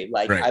way.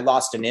 Like I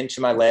lost an inch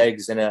of my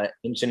legs and an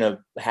inch and a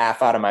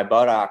half out of my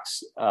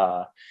buttocks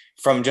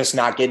from just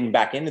not getting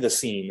back into the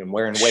scene and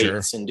wearing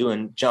weights and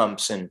doing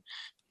jumps. And,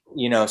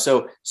 you know,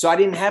 so I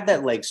didn't have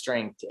that leg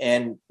strength.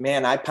 And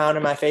man, I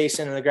pounded my face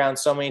into the ground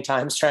so many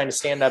times trying to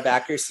stand up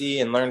accuracy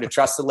and learn to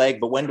trust the leg.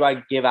 But when do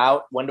I give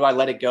out? When do I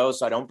let it go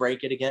so I don't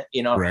break it again?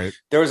 You know,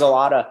 there was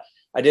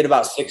I did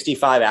about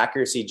 65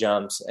 accuracy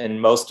jumps,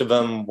 and most of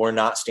them were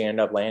not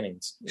stand-up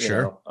landings. You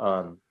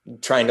know,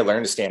 trying to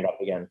learn to stand up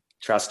again,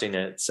 trusting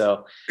it.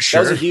 So that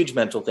was a huge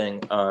mental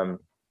thing.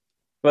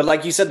 But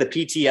like you said, the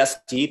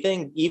PTSD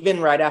thing,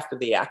 even right after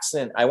the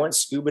accident, I went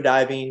scuba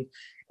diving.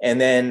 And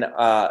then,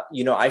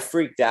 I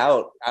freaked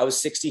out. I was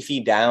 60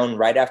 feet down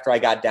right after I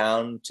got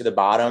down to the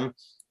bottom,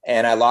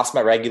 and I lost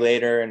my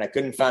regulator, and I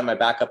couldn't find my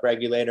backup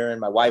regulator,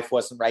 and my wife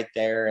wasn't right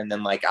there. And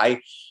then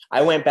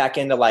I went back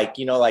into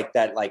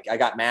that, I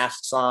got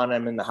masks on.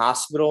 I'm in the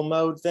hospital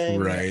mode thing.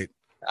 Right.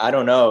 I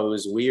don't know. It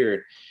was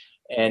weird.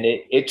 And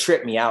it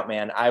tripped me out,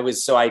 man. I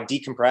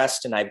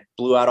decompressed and I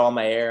blew out all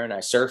my air and I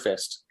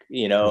surfaced,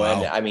 Wow.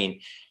 and I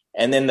mean,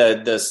 and then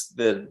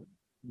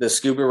the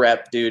scuba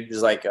rep dude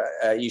is like,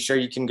 you sure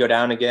you can go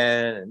down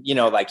again?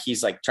 And,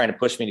 he's like trying to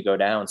push me to go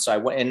down. So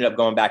I ended up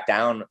going back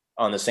down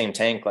on the same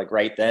tank, like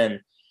right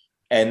then,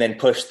 and then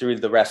pushed through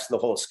the rest of the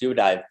whole scuba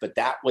dive. But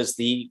that was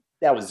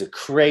a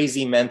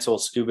crazy mental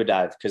scuba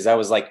dive, because I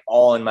was like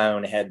all in my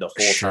own head the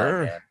whole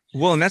time, man.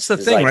 Well, and that's the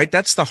thing, right?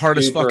 That's the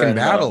hardest fucking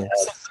battle.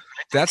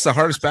 That's the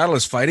hardest battle,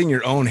 is fighting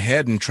your own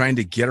head and trying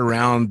to get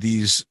around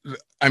these.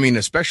 I mean,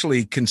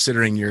 especially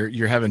considering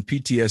you're having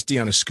PTSD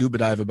on a scuba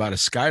dive about a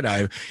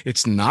skydive.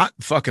 It's not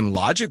fucking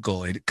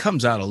logical. It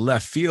comes out of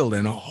left field,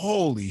 and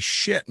holy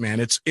shit, man.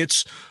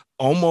 It's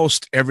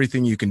almost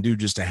everything you can do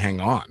just to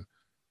hang on.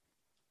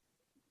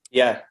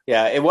 Yeah,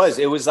 it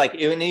was like,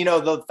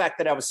 the fact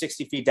that I was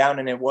 60 feet down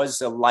and it was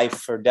a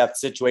life or death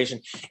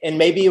situation. And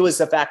maybe it was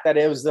the fact that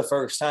it was the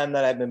first time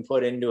that I've been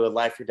put into a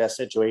life or death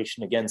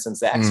situation again since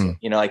the accident,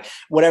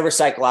 whatever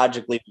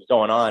psychologically was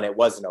going on, it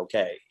wasn't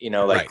okay,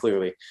 Right.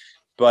 Clearly.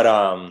 But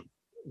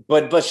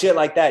shit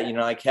like that,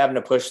 like having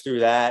to push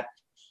through that.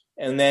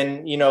 And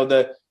then,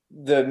 the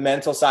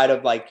mental side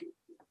of like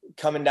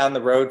coming down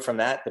the road from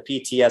that, the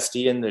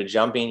PTSD and the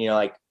jumping,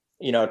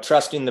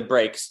 trusting the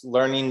brakes,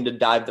 learning to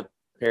dive the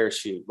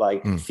parachute,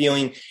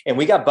 feeling, and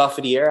we got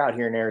buffety air out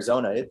here in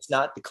Arizona. It's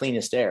not the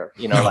cleanest air,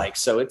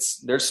 so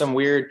there's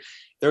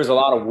a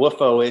lot of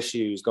woofo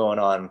issues going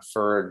on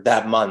for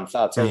that month.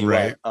 I'll tell you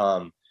right.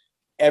 what,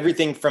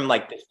 everything from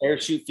like the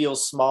parachute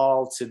feels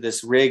small to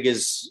this rig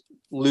is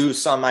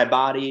loose on my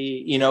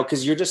body,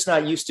 cause you're just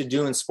not used to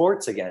doing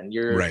sports again.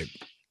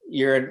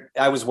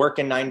 I was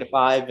working 9 to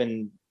 5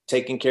 and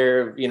taking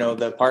care of,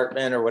 the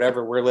apartment or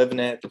whatever we're living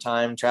in at the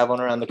time, traveling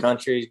around the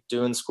country,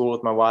 doing school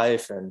with my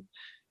wife. And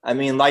I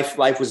mean,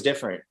 life was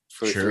different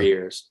for 3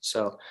 years.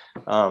 So,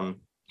 kind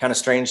of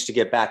strange to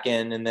get back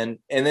in and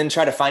then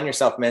try to find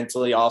yourself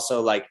mentally.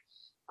 Also, like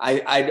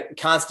I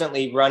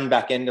constantly run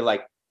back into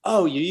like,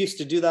 oh, you used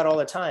to do that all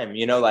the time,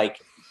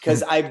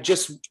 cause I've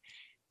just,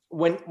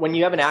 when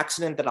you have an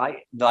accident that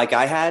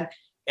I had,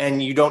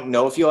 and you don't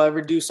know if you'll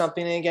ever do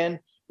something again,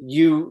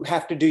 you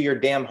have to do your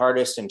damn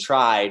hardest and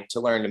try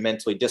to learn to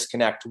mentally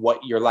disconnect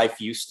what your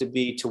life used to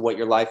be to what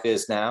your life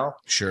is now.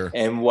 Sure.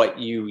 And what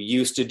you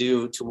used to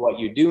do to what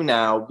you do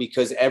now,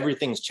 because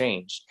everything's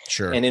changed.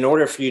 Sure. And in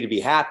order for you to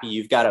be happy,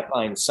 you've got to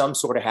find some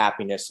sort of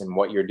happiness in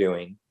what you're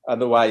doing.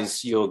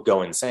 Otherwise you'll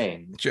go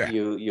insane. Yeah.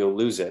 You'll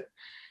lose it.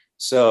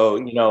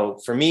 So,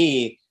 for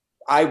me,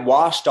 I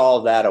washed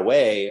all that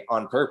away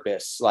on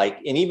purpose. Like,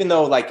 and even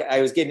though like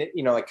I was getting,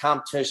 like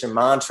competition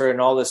mantra and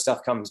all this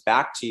stuff comes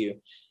back to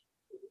you,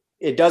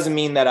 it doesn't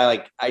mean that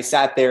I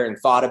sat there and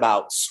thought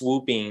about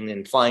swooping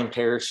and flying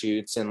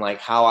parachutes and like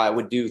how I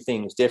would do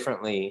things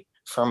differently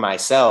for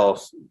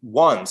myself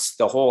once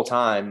the whole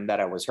time that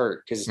I was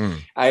hurt. Cause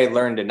I had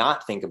learned to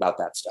not think about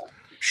that stuff.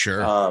 Sure.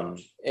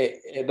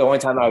 The only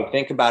time I would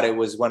think about it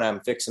was when I'm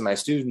fixing my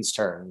students'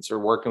 turns or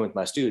working with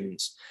my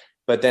students.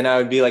 But then I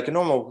would be like a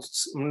normal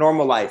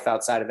life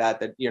outside of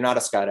that you're not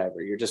a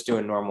skydiver. You're just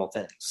doing normal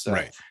things. So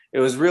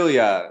It was really,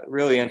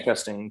 really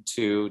interesting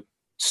to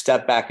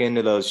step back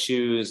into those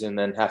shoes and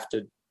then have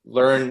to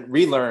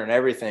relearn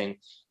everything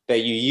that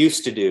you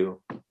used to do.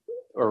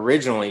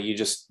 Originally you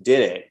just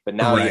did it, but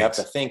now you have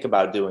to think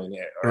about doing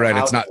it.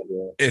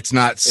 It's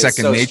not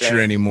second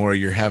nature anymore.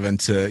 You're having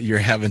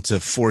to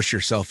force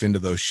yourself into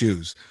those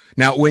shoes.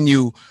 Now, when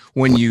you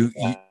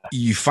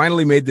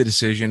finally made the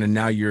decision and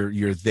now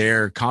you're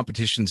there,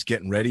 competition's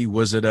getting ready.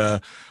 Was it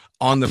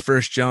on the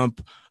first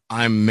jump,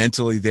 I'm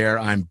mentally there,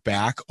 I'm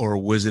back, or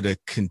was it a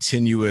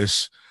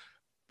continuous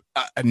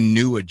a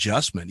new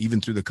adjustment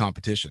even through the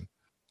competition?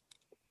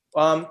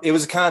 It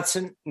was a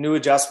constant new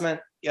adjustment.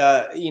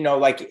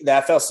 Like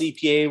the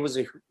FLCPA was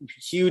a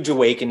huge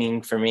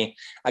awakening for me.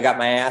 I got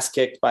my ass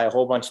kicked by a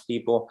whole bunch of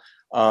people.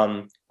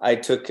 I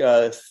took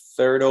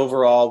third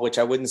overall, which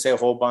I wouldn't say a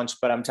whole bunch,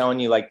 but I'm telling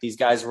you, like these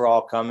guys were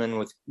all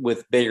coming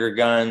with bigger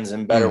guns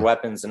and better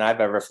weapons than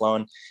I've ever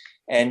flown.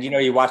 And,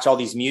 you watch all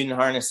these mutant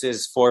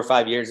harnesses 4 or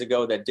 5 years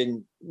ago that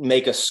didn't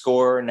make a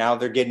score. Now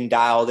they're getting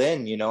dialed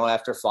in,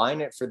 after flying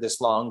it for this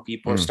long,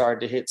 people are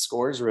starting to hit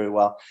scores really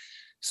well.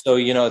 So,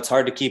 it's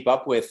hard to keep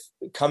up with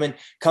coming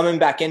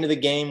back into the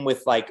game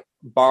with like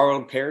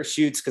borrowed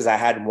parachutes. Cause I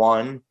had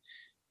one,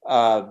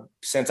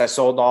 since I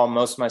sold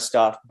most of my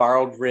stuff,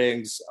 borrowed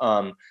rigs.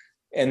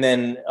 And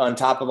then on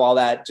top of all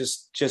that,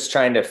 just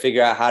trying to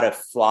figure out how to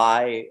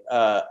fly.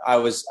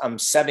 I'm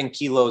 7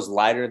 kilos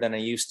lighter than I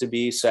used to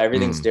be. So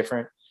everything's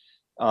different.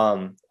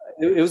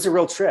 It was a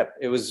real trip.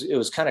 It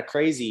was kind of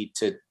crazy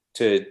to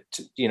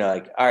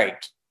like, all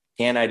right,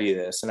 can I do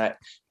this? And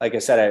like I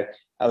said,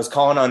 I was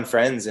calling on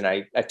friends, and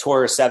I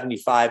tore a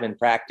 75 in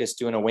practice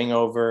doing a wing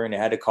over, and I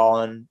had to call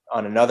on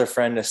another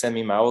friend to send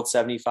me my old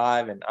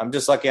 75. And I'm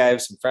just lucky I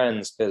have some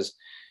friends, because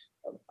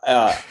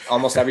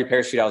almost every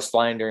parachute I was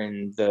flying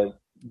during the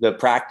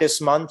practice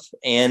month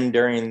and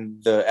during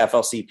the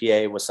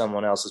FLCPA was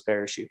someone else's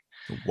parachute.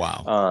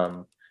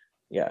 Wow.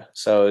 Yeah.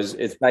 So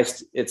it's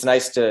nice. It's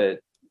nice to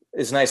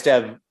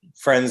have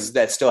friends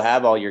that still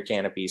have all your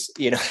canopies,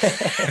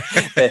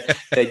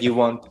 that you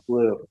won't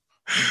flew.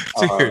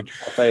 I'll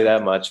tell you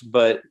that much,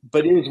 but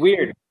it was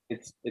weird.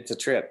 It's a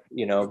trip,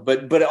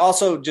 but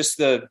also just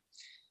the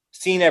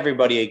seeing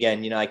everybody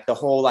again, like the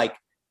whole, like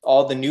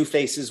all the new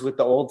faces with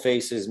the old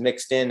faces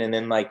mixed in. And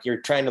then like,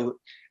 you're trying to,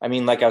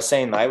 like I was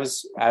saying,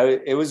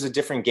 it was a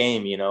different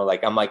game,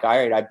 like, I'm like, all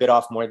right, I bit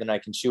off more than I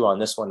can chew on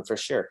this one for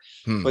sure.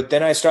 But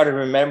then I started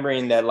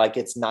remembering that like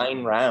it's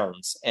 9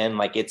 rounds, and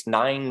like it's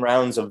 9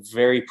 rounds of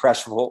very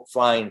pressureful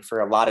flying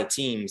for a lot of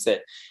teams,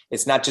 that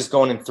it's not just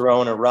going and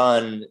throwing a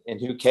run and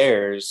who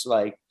cares.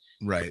 Like,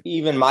 right.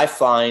 Even my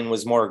flying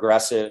was more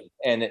aggressive,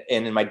 and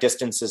my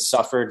distances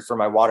suffered for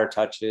my water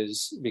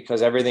touches,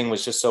 because everything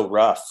was just so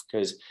rough,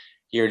 because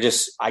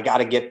I got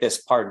to get this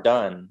part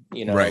done,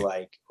 right.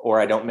 like, or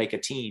I don't make a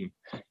team.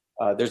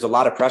 There's a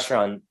lot of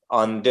pressure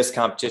on this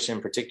competition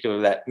in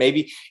particular, that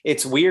maybe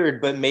it's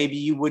weird, but maybe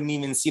you wouldn't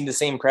even see the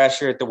same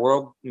pressure at the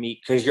world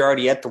meet, because you're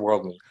already at the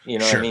world meet. Sure.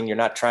 What I mean? You're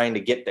not trying to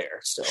get there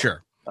still.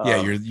 Sure.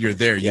 Yeah. You're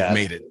there. You've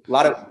made it.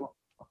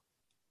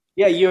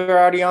 You're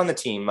already on the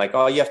team. Like,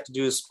 all you have to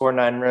do is score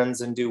 9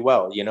 runs and do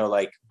well,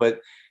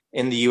 but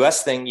in the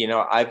US thing,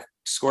 I've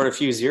scored a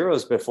few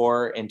zeros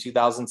before in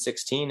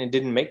 2016 and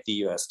didn't make the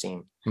US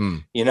team.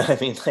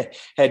 Like,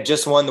 had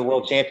just won the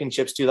world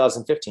championships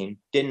 2015,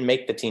 didn't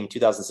make the team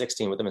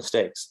 2016 with the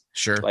mistakes.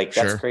 Sure. Like,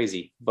 that's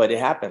crazy, but it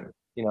happened.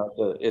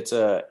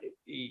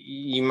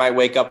 You might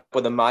wake up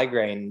with a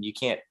migraine. You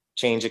can't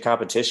change a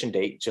competition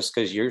date just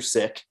because you're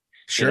sick.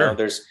 Sure.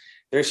 There's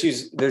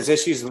issues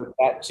with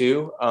that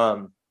too.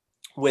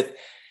 With,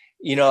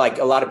 like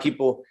a lot of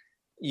people,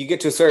 you get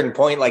to a certain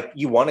point, like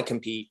you want to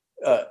compete,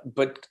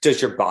 but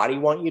does your body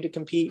want you to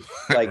compete?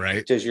 Like,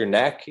 right. Does your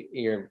neck,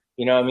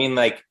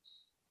 like,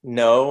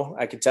 no,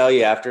 I could tell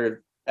you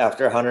after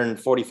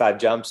 145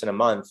 jumps in a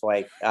month,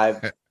 like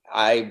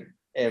I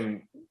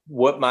am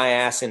whip my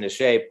ass into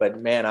shape, but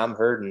man, I'm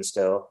hurting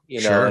still,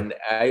 Sure. and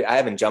I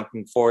haven't jumped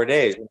in 4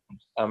 days.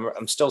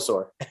 I'm still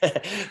sore.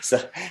 So,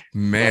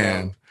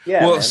 man.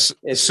 Yeah, well,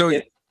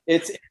 man.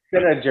 It's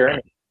been a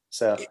journey.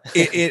 So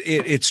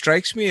it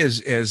strikes me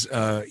as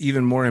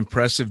even more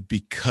impressive,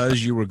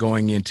 because you were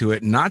going into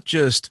it not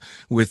just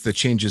with the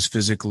changes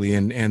physically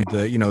and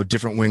the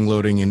different wing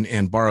loading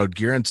and borrowed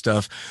gear and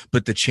stuff,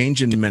 but the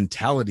change in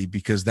mentality,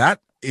 because that,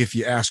 if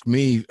you ask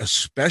me,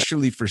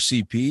 especially for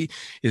CP,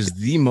 is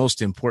the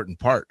most important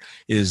part,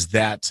 is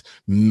that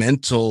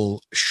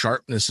mental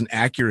sharpness and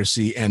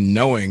accuracy, and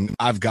knowing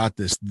I've got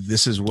this.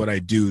 This is what I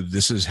do.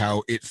 This is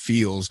how it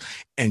feels.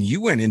 And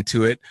you went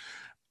into it,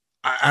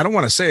 I don't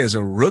want to say as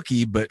a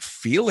rookie, but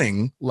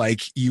feeling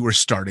like you were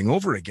starting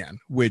over again,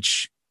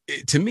 which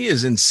to me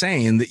is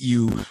insane that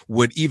you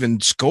would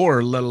even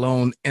score, let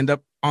alone end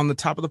up on the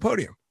top of the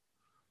podium.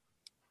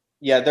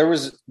 Yeah, there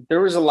was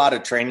a lot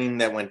of training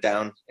that went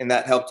down, and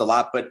that helped a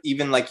lot. But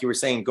even like you were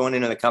saying, going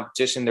into the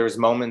competition, there was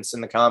moments in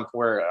the comp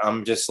where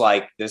I'm just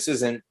like, this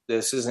isn't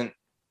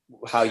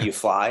how you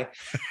fly.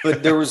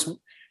 But there was,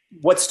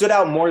 what stood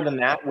out more than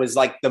that was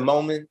like the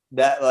moment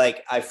that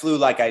like I flew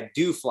like I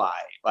do fly,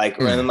 like,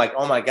 and I'm like,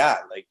 oh my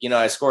God, like,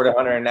 I scored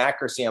 100 in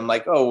accuracy. I'm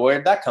like, oh,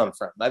 where'd that come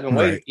from? I've been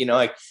waiting,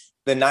 like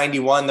the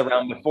 91, the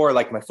round before,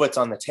 like my foot's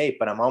on the tape,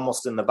 but I'm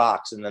almost in the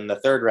box. And then the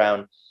third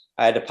round,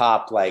 I had to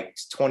pop like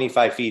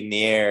 25 feet in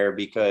the air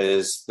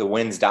because the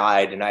winds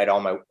died, and I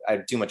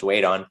had too much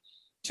weight on,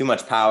 too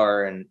much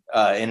power, and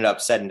ended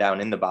up setting down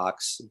in the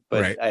box.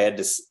 But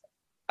right.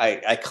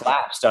 I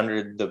collapsed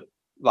under the,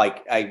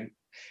 like,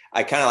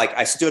 I kind of like,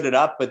 I stood it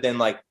up, but then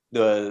like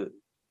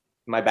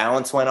my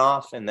balance went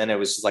off, and then it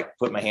was just like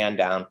put my hand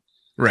down,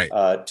 right,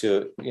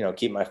 to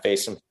keep my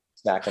face from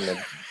smacking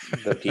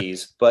the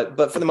peas.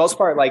 But for the most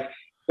part, like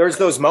there's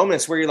those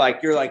moments where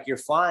you're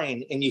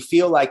flying and you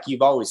feel like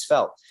you've always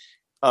felt.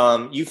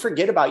 You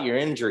forget about your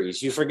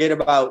injuries, you forget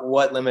about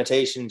what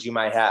limitations you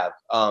might have.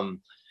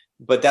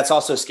 But that's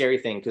also a scary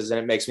thing, because then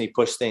it makes me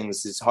push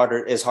things as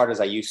hard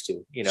as I used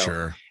to,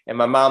 Sure. And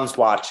my mom's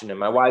watching and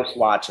my wife's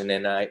watching,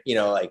 and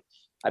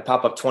I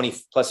pop up 20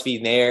 plus feet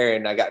in the air,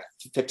 and I got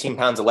 15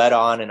 pounds of lead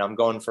on, and I'm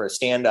going for a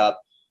stand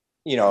up,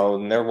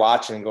 and they're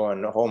watching and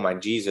going, oh my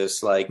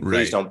Jesus, like,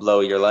 please don't blow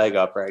your leg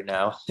up right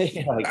now.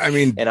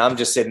 And I'm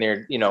just sitting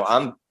there,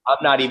 I'm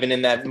not even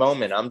in that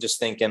moment. I'm just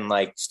thinking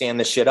like, stand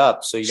the shit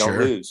up so you don't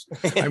lose.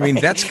 I mean,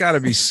 that's gotta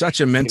be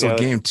such a mental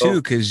game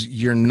too, because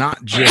you're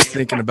not just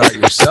thinking about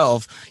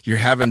yourself, you're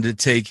having to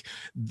take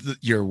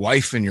your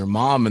wife and your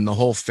mom and the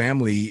whole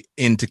family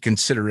into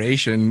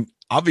consideration.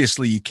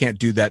 Obviously you can't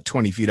do that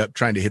 20 feet up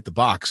trying to hit the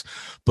box,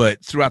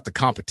 but throughout the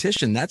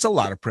competition, that's a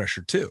lot of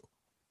pressure too.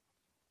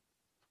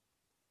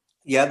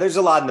 Yeah, there's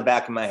a lot in the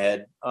back of my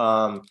head.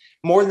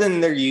 More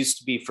than there used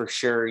to be for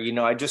sure. You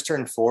know, I just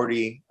turned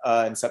 40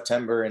 in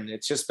September, and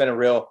it's just been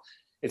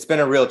it's been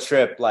a real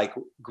trip, like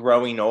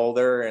growing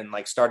older and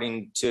like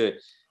starting to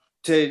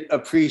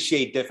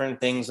appreciate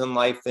different things in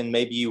life than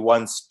maybe you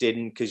once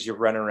didn't because you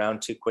run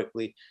around too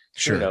quickly.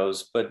 Sure. Who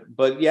knows?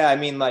 But yeah, I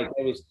mean, like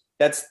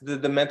that's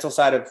the mental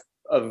side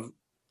of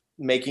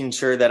making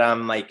sure that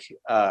I'm like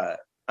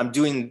I'm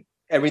doing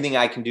everything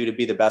I can do to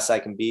be the best I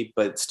can be,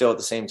 but still at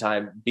the same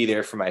time be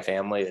there for my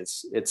family.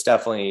 It's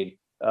definitely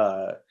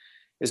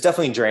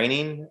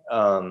draining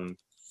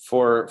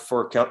for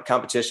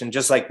competition,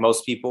 just like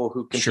most people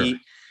who compete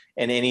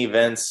in any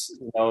events.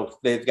 You know,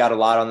 they've got a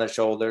lot on their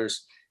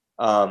shoulders.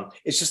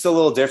 It's just a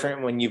little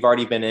different when you've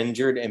already been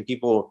injured and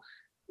people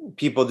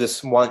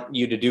just want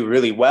you to do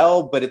really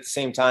well, but at the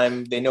same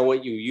time, they know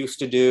what you used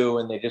to do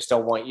and they just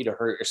don't want you to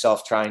hurt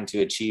yourself trying to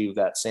achieve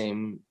that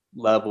same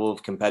level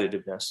of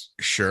competitiveness.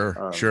 Sure.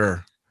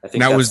 I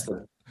think that was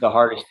the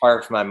hardest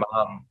part for my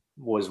mom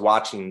was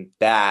watching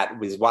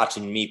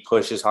me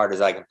push as hard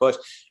as I can push,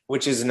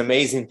 which is an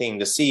amazing thing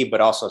to see,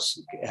 but also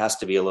it has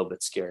to be a little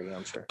bit scary,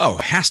 I'm sure. Oh,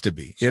 it has to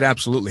be. It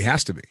absolutely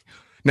has to be.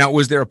 Now,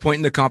 was there a point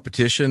in the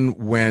competition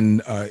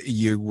when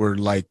you were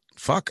like,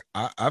 fuck,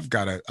 I've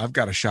got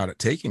a shot at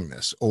taking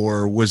this?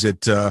 Or was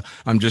it,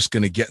 I'm just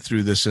going to get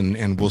through this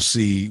and we'll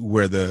see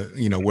where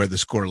the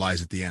score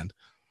lies at the end?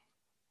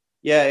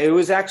 Yeah, it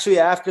was actually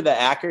after the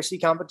accuracy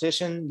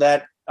competition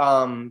that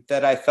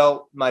I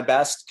felt my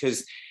best,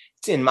 because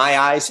in my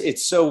eyes,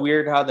 it's so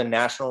weird how the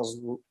nationals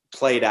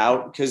played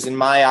out, because in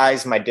my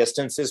eyes, my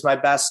distance is my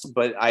best,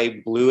 but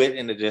I blew it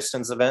in a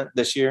distance event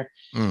this year.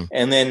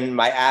 And then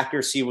my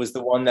accuracy was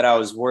the one that I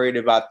was worried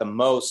about the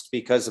most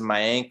because of my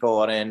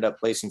ankle, and I ended up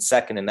placing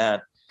second in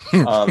that.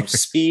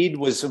 Speed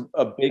was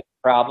a big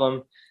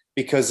problem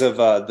because of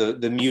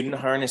the mutant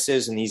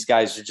harnesses, and these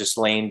guys are just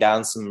laying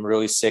down some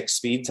really sick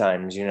speed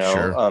times,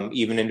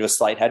 even into a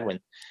slight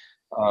headwind.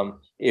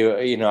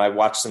 I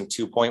watched some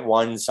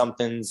 2.1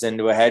 somethings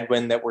into a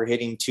headwind that were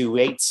hitting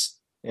 2.8s.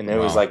 And it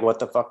was like, what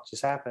the fuck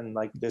just happened?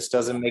 Like, this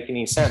doesn't make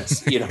any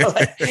sense,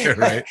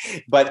 Right.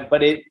 But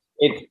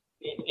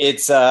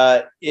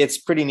it's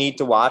pretty neat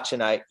to watch.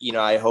 And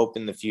I hope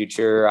in the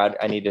future,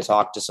 I need to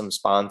talk to some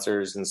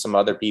sponsors and some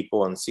other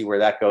people and see where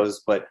that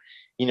goes. But,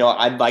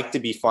 I'd like to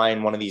be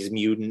flying one of these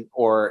Mutant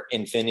or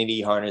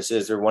Infinity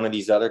harnesses, or one of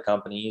these other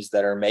companies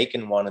that are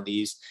making one of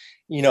these,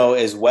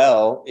 as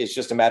well. It's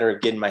just a matter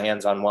of getting my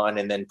hands on one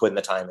and then putting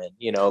the time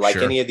in,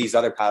 any of these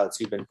other pilots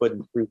who've been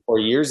putting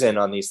 3-4 years in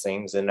on these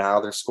things, and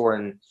now they're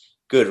scoring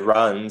good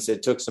runs.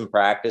 It took some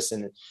practice,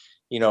 and,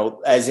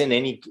 as in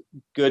any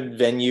good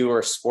venue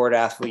or sport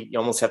athlete, you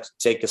almost have to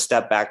take a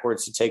step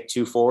backwards to take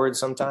two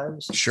forwards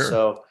sometimes. Sure.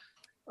 So,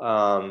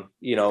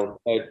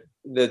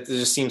 that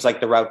just seems like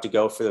the route to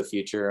go for the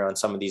future on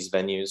some of these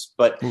venues.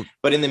 But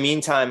in the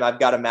meantime, I've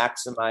got to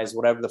maximize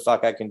whatever the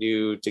fuck I can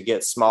do to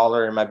get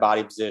smaller in my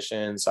body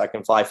position so I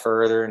can fly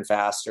further and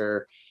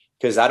faster,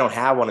 because I don't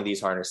have one of these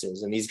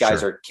harnesses, and these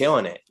guys are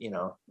killing it.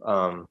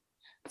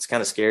 It's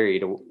kind of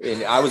scary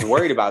and I was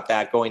worried about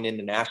that going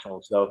into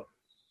nationals. So,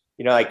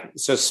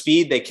 so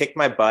speed, they kicked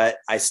my butt.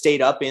 I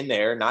stayed up in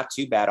there, not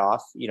too bad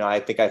off. I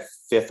think I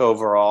 5th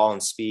overall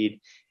in speed.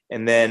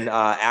 And then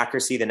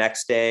accuracy the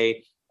next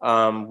day,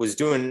 I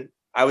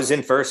was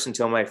in first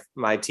until my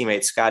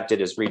teammate Scott did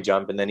his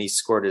re-jump, and then he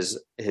scored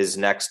his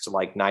next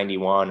like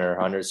 91 or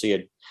 100. So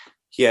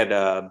he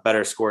had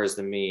better scores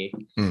than me.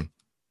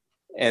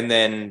 And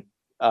then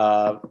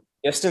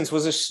distance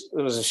was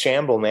a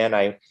shamble, man.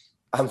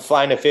 I'm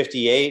flying a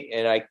 58,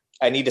 and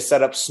I need to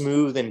set up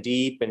smooth and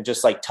deep and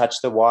just like touch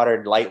the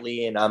water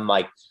lightly. And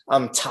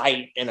I'm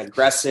tight and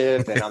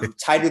aggressive, and I'm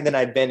tighter than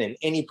I've been in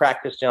any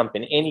practice jump,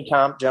 in any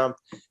comp jump,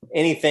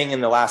 anything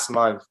in the last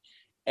month.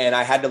 And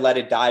I had to let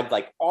it dive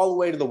like all the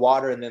way to the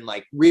water and then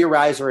like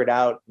re-riser it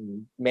out.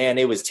 And man,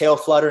 it was tail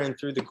fluttering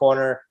through the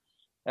corner.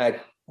 I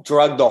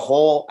drug the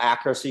whole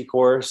accuracy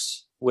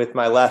course with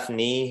my left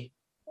knee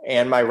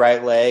and my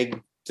right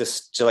leg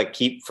just to like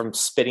keep from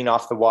spitting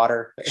off the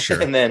water.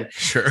 and then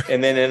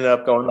ended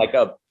up going like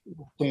to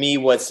me,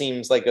 what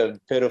seems like a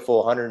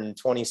pitiful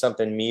 120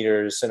 something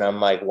meters. And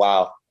I'm like,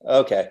 wow,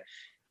 okay.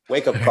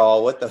 Wake up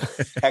call. What the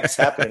heck's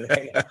happening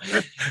right now?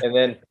 And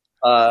then,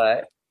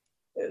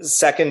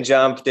 second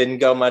jump didn't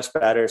go much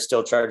better.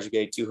 Still charged the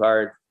gate too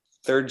hard.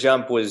 Third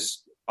jump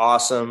was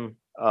awesome.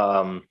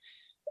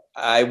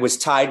 I was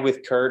tied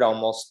with Kurt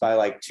almost by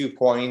like 2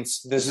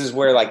 points. This is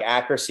where like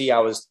accuracy, I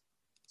was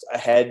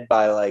ahead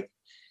by like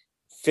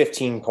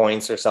 15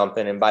 points or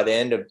something. And by the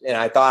end of, and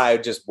I thought I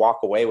would just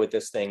walk away with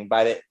this thing.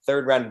 By the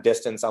third round of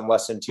distance, I'm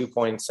less than 2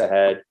 points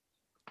ahead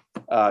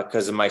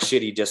because of my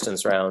shitty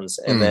distance rounds.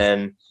 And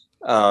then,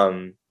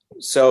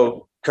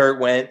 so Kurt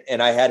went,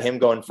 and I had him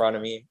go in front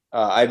of me.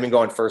 I'd been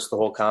going first the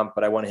whole comp,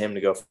 but I wanted him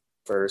to go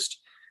first.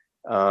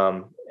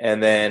 And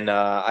then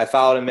I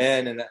followed him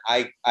in, and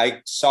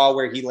I saw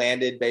where he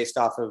landed based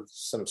off of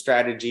some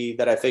strategy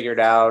that I figured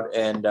out.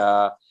 And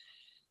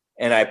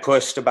I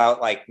pushed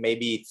about like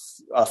maybe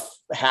a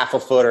half a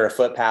foot or a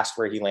foot past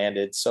where he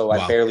landed. So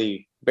I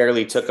barely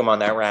barely took him on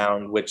that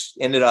round, which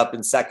ended up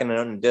in second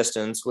in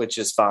distance, which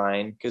is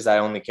fine because I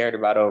only cared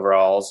about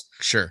overalls.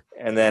 Sure.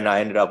 And then I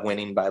ended up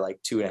winning by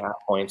like 2.5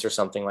 points or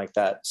something like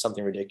that,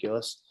 something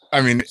ridiculous. I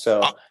mean,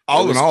 so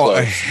all in all,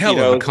 a hell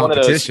of a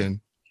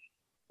competition.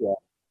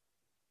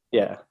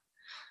 Yeah.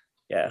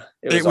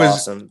 It was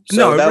awesome.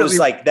 So that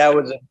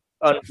was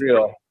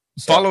unreal.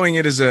 Following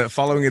it as a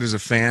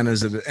fan,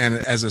 as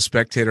a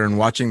spectator, and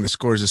watching the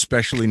scores,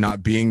 especially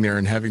not being there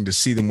and having to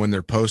see them when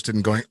they're posted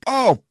and going,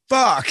 oh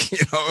fuck,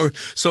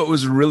 so it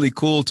was really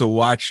cool to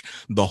watch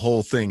the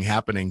whole thing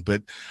happening.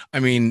 But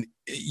I mean,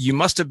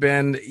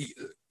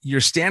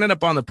 you're standing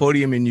up on the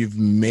podium and you've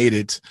made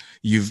it.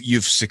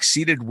 You've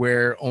succeeded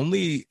where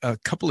only a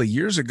couple of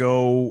years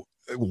ago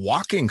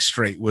walking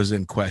straight was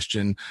in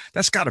question.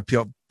 That's got to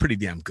feel pretty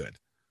damn good.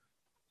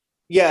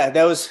 Yeah,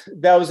 that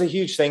was a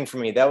huge thing for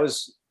me. That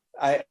was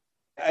and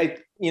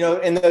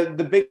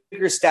the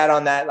bigger stat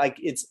on that,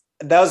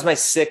 that was my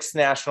 6th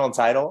national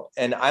title,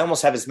 and I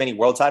almost have as many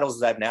world titles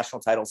as I have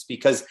national titles,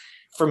 because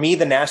for me,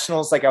 the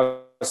nationals, like I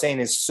was saying,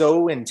 is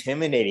so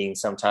intimidating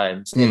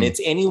sometimes, and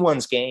it's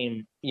anyone's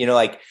game,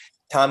 like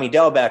Tommy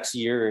Delbeck's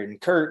year and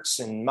Kurt's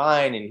and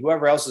mine and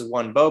whoever else has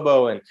won,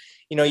 Bobo. And,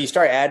 you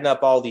start adding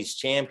up all these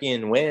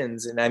champion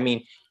wins. And I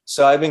mean,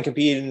 so I've been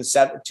competing in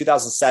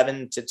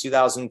 2007 to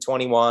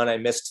 2021. I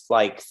missed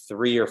like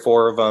 3 or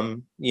 4 of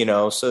them,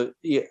 so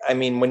I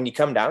mean, when you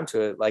come down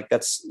to it,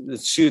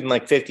 it's shooting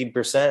like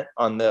 50%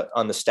 on the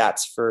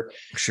stats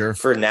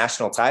for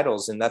national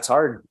titles. And that's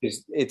hard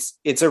because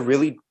it's a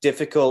really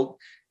difficult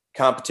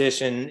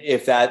competition.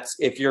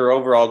 If your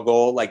overall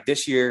goal, like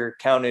this year,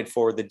 counted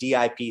for the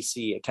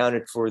DIPC,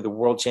 accounted for the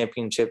World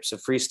Championships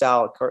of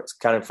freestyle,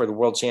 accounted for the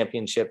World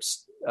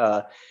Championships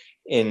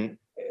in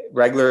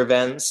regular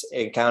events,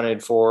 it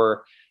counted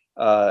for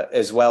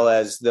as well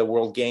as the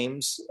World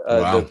Games.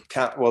 Wow.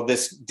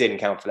 This didn't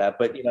count for that,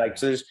 but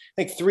so there's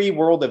like 3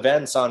 world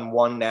events on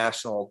one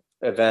national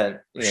event.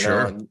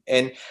 Know,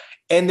 and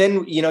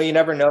then you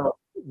never know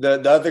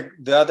the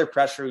other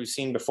pressure we've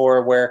seen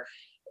before, where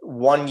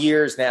one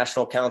year's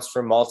national counts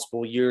for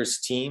multiple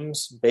years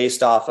teams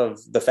based off of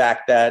the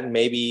fact that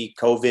maybe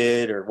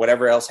COVID or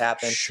whatever else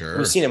happened. Sure.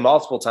 We've seen it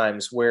multiple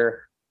times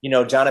where,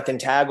 Jonathan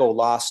Tagle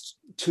lost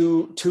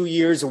two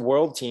years of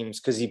world teams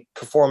because he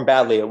performed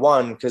badly at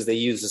one, because they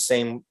used the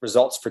same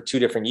results for 2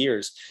 different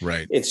years.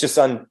 Right. It's just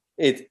one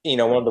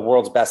of the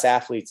world's best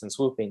athletes in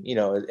swooping,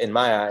 in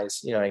my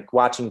eyes, like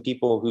watching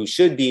people who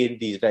should be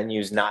at these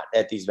venues, not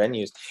at these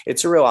venues.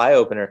 It's a real eye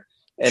opener.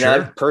 And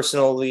I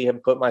personally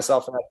have put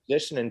myself in that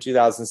position in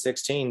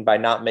 2016 by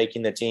not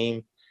making the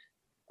team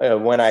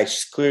when I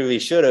clearly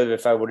should have,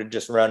 if I would have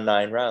just run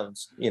 9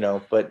 rounds,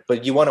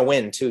 but you want to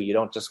win too. You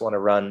don't just want to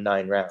run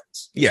 9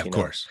 rounds. Yeah, of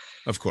course.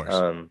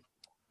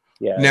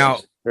 Yeah. Now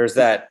there's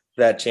that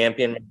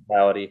champion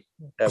mentality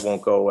that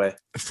won't go away.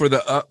 For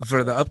the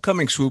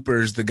upcoming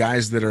swoopers, the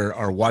guys that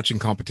are watching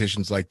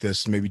competitions like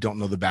this, maybe don't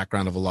know the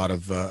background of a lot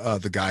of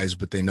the guys,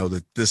 but they know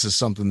that this is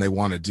something they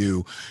want to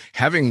do.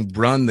 Having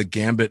run the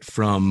gambit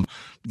from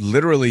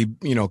literally,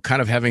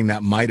 kind of having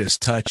that Midas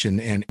touch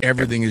and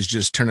everything is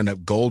just turning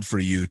up gold for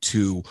you,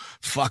 to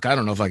fuck, I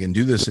don't know if I can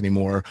do this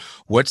anymore.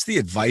 What's the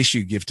advice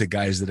you give to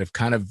guys that have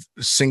kind of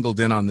singled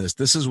in on this?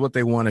 This is what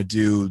they want to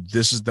do.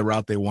 This is the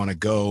route they want to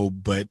go,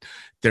 but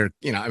they're,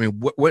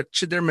 what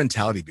should their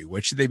mentality be?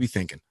 What should they be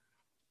thinking?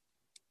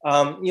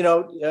 Do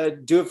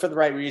it for the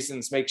right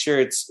reasons. Make sure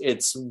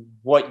it's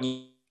what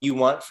you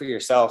want for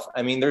yourself.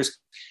 I mean,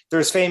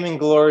 there's fame and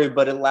glory,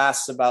 but it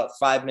lasts about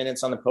 5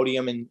 minutes on the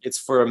podium, and it's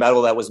for a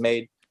medal that was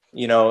made,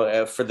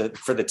 for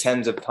the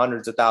tens of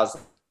hundreds of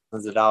thousands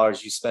of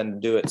dollars you spend to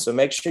do it. So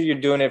make sure you're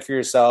doing it for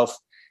yourself,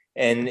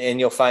 and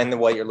you'll find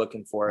what you're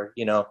looking for,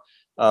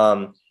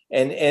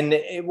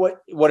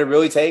 what it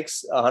really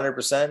takes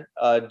 100%,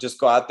 just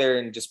go out there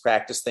and just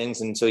practice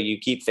things until you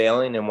keep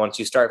failing. And once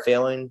you start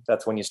failing,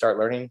 that's when you start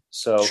learning.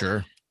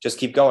 So just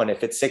keep going.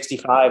 If it's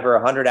 65 or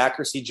 100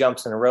 accuracy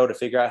jumps in a row to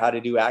figure out how to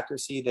do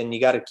accuracy, then you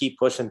got to keep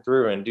pushing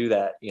through and do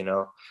that.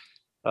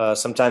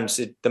 Sometimes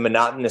the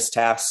monotonous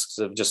tasks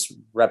of just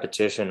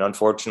repetition,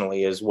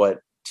 unfortunately, is what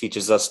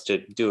teaches us to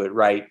do it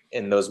right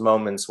in those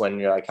moments when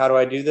you're like, how do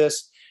I do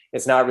this?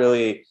 It's not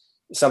really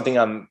something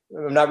I'm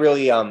not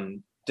really,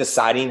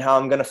 deciding how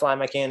I'm going to fly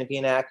my canopy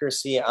in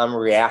accuracy. I'm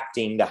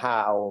reacting to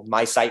how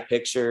my sight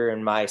picture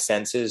and my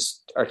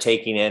senses are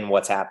taking in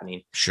what's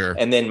happening. Sure.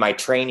 And then my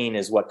training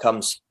is what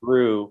comes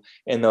through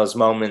in those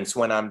moments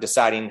when I'm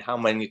deciding how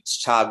many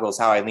toggles,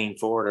 how I lean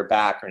forward or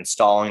back, or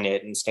installing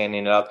it and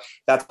standing it up.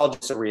 That's all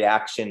just a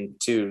reaction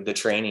to the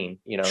training,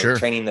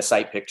 training the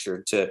sight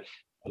picture to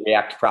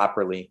react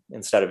properly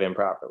instead of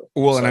improperly.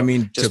 Well, and I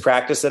mean, just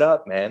practice it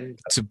up, man.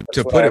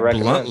 To put it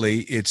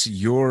bluntly, it's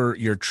your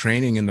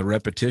training and the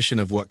repetition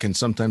of what can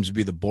sometimes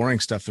be the boring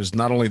stuff is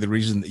not only the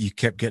reason that you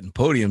kept getting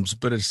podiums,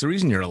 but it's the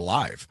reason you're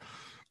alive.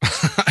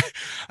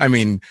 I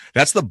mean,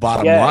 that's the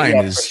bottom line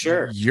Yeah, is for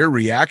sure. your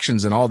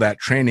reactions and all that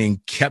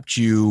training kept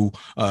you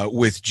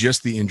with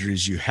just the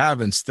injuries you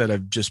have instead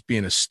of just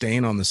being a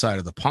stain on the side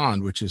of the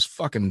pond, which is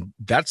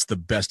that's the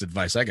best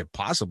advice I could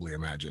possibly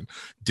imagine.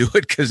 Do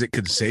it because it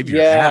could save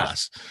your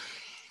ass.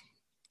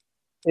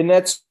 And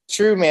that's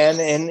true, man.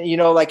 And,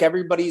 like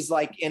everybody's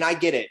like, and I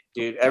get it,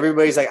 dude.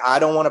 Everybody's like, I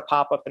don't want to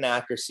pop up an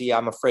accuracy.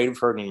 I'm afraid of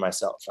hurting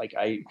myself. Like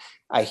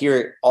I hear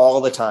it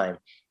all the time.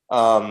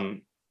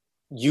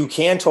 You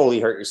can totally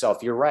hurt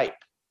yourself. You're right.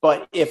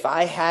 But if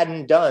I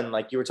hadn't done,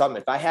 like you were talking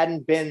about, if I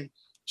hadn't been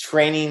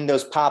training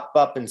those pop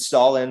up and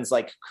stall ins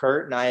like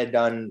Kurt and I had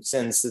done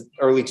since the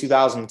early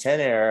 2010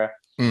 era,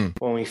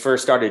 when we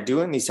first started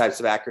doing these types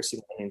of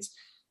accuracy lanes,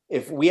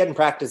 if we hadn't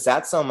practiced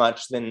that so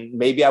much, then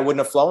maybe I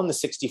wouldn't have flown the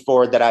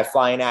 64 that I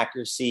fly in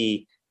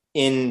accuracy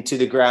into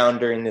the ground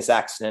during this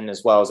accident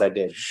as well as I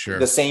did. Sure.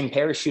 The same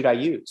parachute I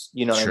use,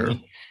 what I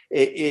mean?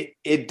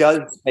 It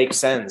does make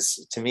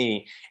sense to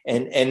me.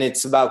 And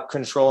it's about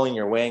controlling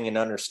your wing and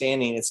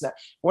understanding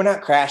we're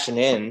not crashing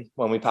in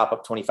when we pop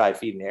up 25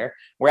 feet in the air.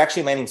 We're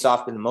actually landing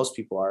softer than most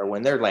people are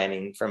when they're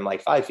landing from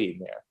like 5 feet in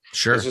the air.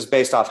 Sure. It's just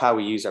based off how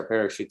we use our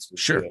parachutes.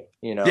 Sure.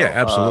 Yeah,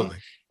 absolutely.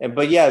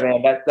 But yeah,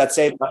 man, that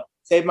saved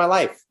my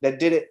life. That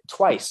did it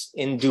twice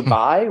in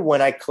Dubai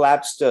when I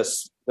collapsed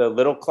the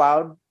Little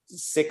Cloud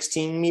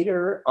 16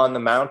 meter on the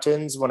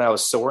mountains when I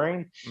was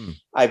soaring.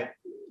 I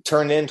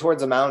turned in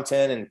towards the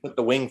mountain and put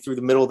the wing through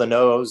the middle of the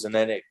nose, and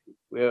then it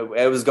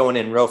was going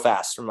in real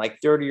fast from like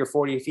 30 or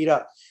 40 feet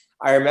up.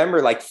 I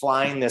remember like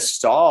flying this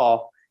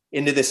stall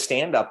into this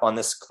stand up on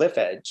this cliff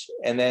edge,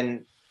 and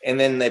then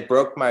they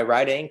broke my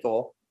right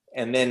ankle,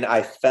 and then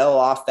I fell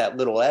off that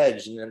little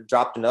edge and then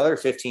dropped another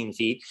 15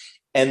 feet.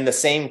 And the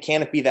same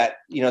canopy that,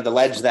 the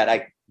ledge that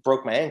I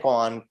broke my ankle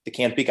on, the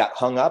canopy got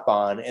hung up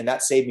on, and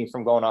that saved me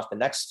from going off the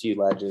next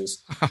few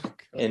ledges.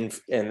 And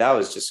that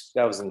was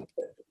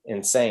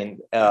insane.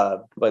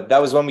 But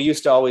that was when we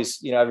used to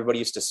always, everybody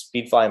used to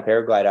speed fly and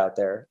paraglide out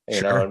there,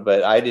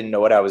 but I didn't know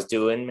what I was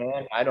doing,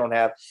 man.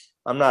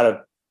 I'm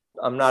not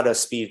a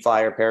speed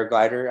flyer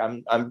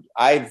paraglider.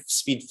 I've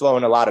speed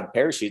flown a lot of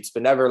parachutes,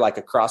 but never like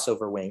a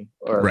crossover wing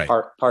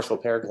or partial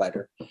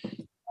paraglider.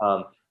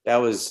 That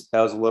was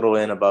a little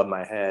in above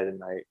my head,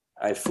 and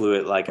I flew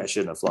it like I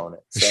shouldn't have flown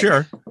it. So,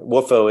 sure.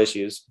 Woofo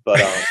issues. But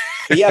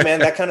yeah, man,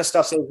 that kind of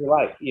stuff saves your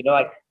life.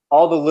 Like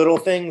all the little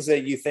things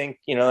that you think,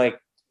 like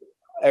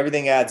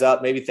everything adds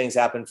up. Maybe things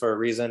happen for a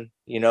reason,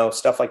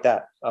 stuff like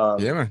that.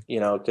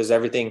 Because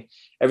everything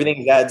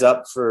adds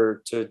up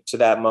to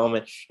that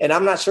moment. And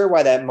I'm not sure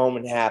why that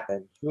moment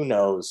happened. Who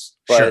knows?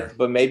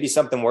 But maybe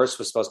something worse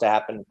was supposed to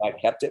happen if I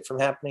kept it from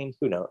happening.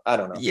 Who knows? I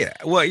don't know. Yeah.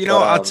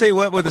 Well, I'll tell you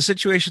what, with a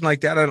situation like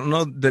that, I don't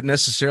know that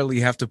necessarily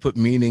you have to put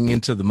meaning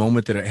into the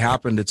moment that it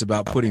happened. It's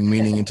about putting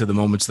meaning into the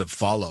moments that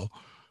follow.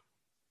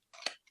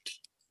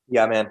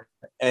 Yeah, man.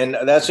 And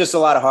that's just a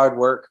lot of hard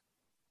work.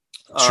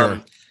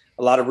 Sure.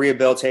 A lot of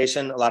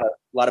rehabilitation, a lot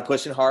of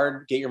pushing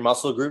hard, get your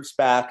muscle groups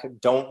back.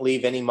 Don't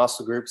leave any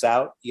muscle groups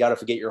out. You got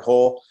to get your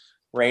whole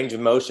range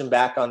of motion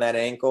back on that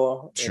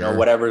ankle. Sure.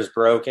 Whatever is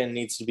broken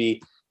needs to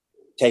be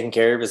taken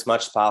care of as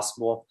much as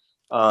possible.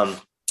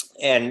 And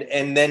then,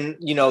 and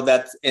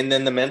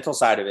then the mental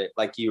side of it,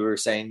 like you were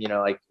saying,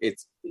 like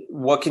it's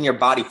what can your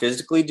body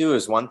physically do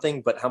is one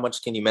thing, but how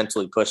much can you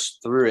mentally push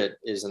through it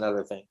is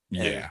another thing.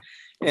 Yeah.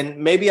 And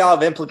maybe I'll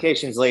have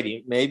implications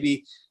later.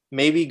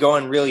 Maybe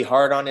going really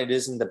hard on it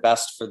isn't the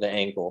best for the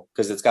ankle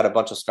because it's got a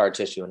bunch of scar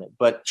tissue in it.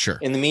 But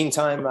in the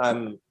meantime,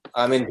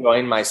 I'm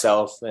enjoying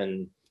myself,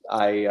 and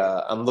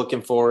I'm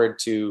looking forward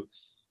to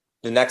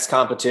the next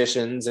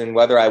competitions. And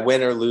whether I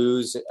win or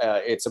lose,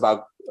 it's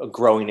about a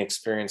growing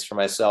experience for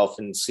myself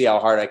and see how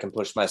hard I can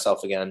push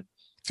myself again.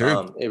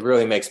 It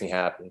really makes me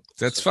happy.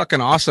 That's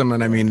fucking awesome.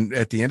 And I mean,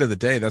 at the end of the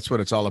day, that's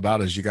what it's all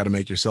about is you got to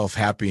make yourself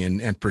happy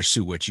and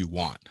pursue what you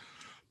want.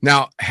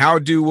 Now, how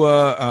do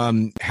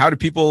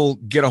people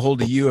get a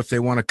hold of you if they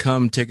want to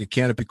come take a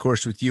canopy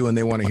course with you and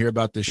they want to hear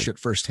about this shit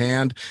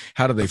firsthand?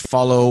 How do they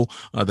follow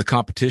the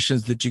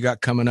competitions that you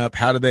got coming up?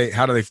 How do they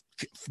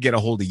get a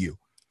hold of you?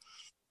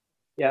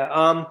 Yeah,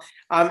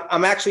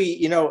 I'm actually,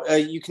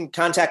 you can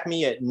contact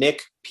me at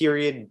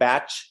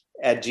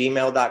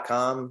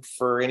nick.batch@gmail.com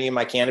for any of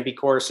my canopy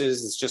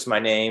courses. It's just my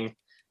name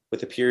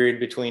with a period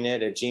between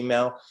it at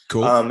Gmail.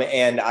 Cool.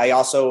 And I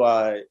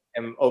also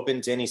am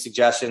open to any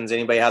suggestions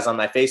anybody has on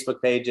my Facebook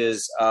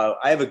pages.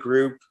 I have a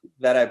group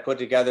that I put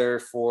together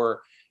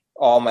for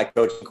all my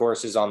coaching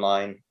courses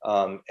online.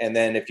 And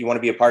then if you want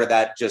to be a part of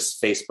that, just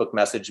Facebook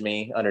message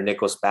me under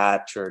Nicholas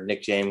Batch or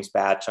Nick James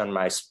Batch on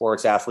my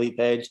sports athlete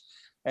page,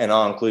 and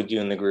I'll include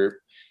you in the group.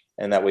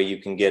 And that way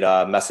you can get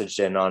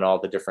messaged in on all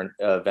the different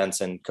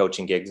events and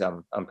coaching gigs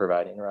I'm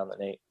providing around the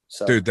Nate.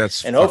 So, dude,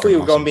 and hopefully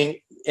we're awesome. going to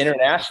be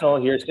international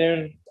here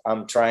soon.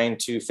 I'm trying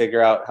to figure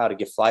out how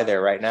to fly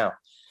there right now.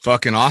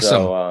 Fucking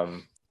awesome.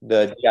 So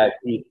the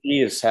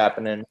DIPC is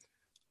happening.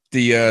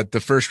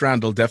 The first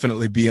round will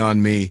definitely be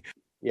on me.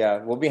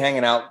 Yeah, we'll be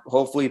hanging out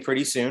hopefully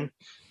pretty soon.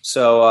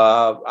 So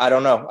I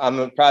don't know.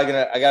 I'm probably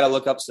I got to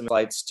look up some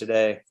flights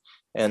today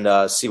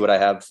see what I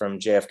have from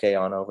JFK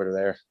on over to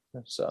there.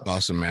 So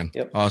awesome, man.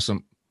 Yep.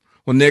 Awesome.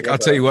 Well, Nick, Yeah, I'll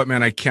tell you what,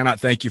 man, I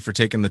cannot thank you for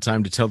taking the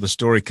time to tell the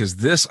story, because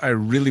this I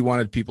really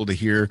wanted people to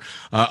hear.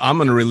 I'm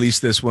going to release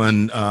this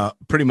one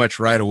pretty much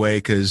right away,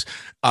 because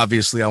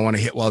obviously I want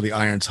to hit while the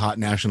iron's hot.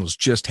 Nationals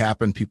just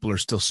happened. People are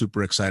still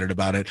super excited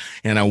about it.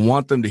 And I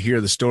want them to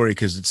hear the story,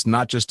 because it's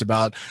not just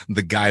about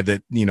the guy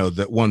that, you know,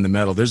 that won the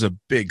medal. There's a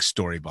big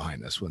story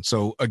behind this one.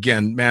 So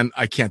again, man,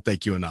 I can't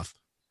thank you enough.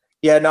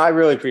 Yeah, no, I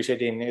really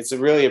appreciate it. It's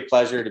really a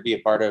pleasure to be a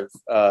part of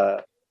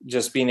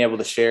just being able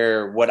to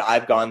share what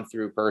I've gone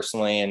through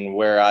personally and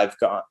where I've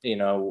gone. You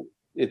know,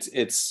 it's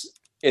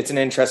an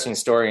interesting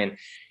story,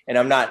 and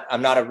I'm not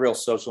a real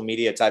social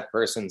media type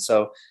person,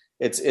 so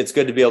it's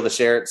good to be able to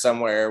share it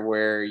somewhere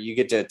where you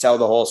get to tell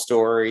the whole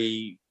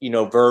story, you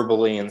know,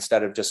 verbally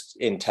instead of just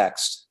in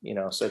text. You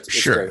know, so it's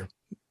sure. Great.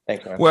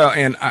 Thank you. Well,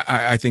 and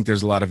I think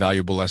there's a lot of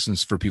valuable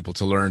lessons for people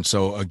to learn.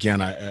 So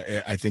again,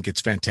 I think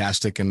it's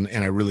fantastic, and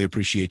I really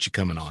appreciate you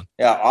coming on.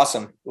 Yeah,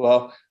 awesome.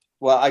 Well,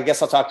 I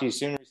guess I'll talk to you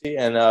soon,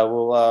 and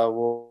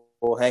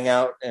we'll hang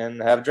out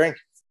and have a drink.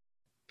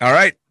 All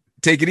right,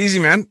 take it easy,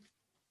 man.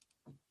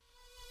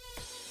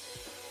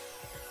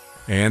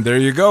 And there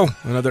you go,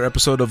 another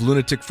episode of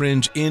Lunatic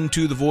Fringe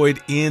Into the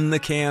Void in the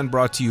Can,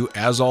 brought to you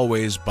as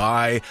always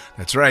by,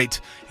 that's right,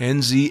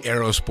 NZ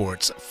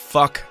Aerosports.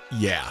 Fuck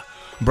yeah.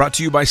 Brought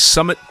to you by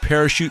Summit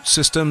Parachute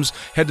Systems.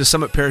 Head to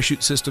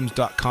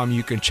summitparachutesystems.com.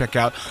 You can check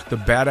out the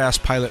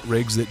badass pilot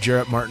rigs that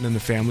Jarrett Martin and the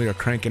family are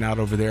cranking out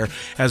over there,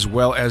 as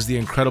well as the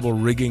incredible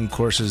rigging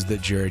courses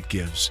that Jarrett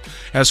gives.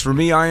 As for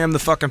me, I am the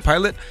fucking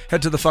pilot.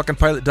 Head to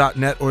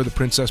thefuckingpilot.net or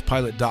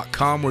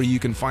theprincesspilot.com, where you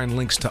can find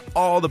links to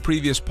all the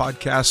previous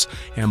podcasts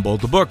and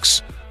both the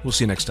books. We'll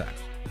see you next time.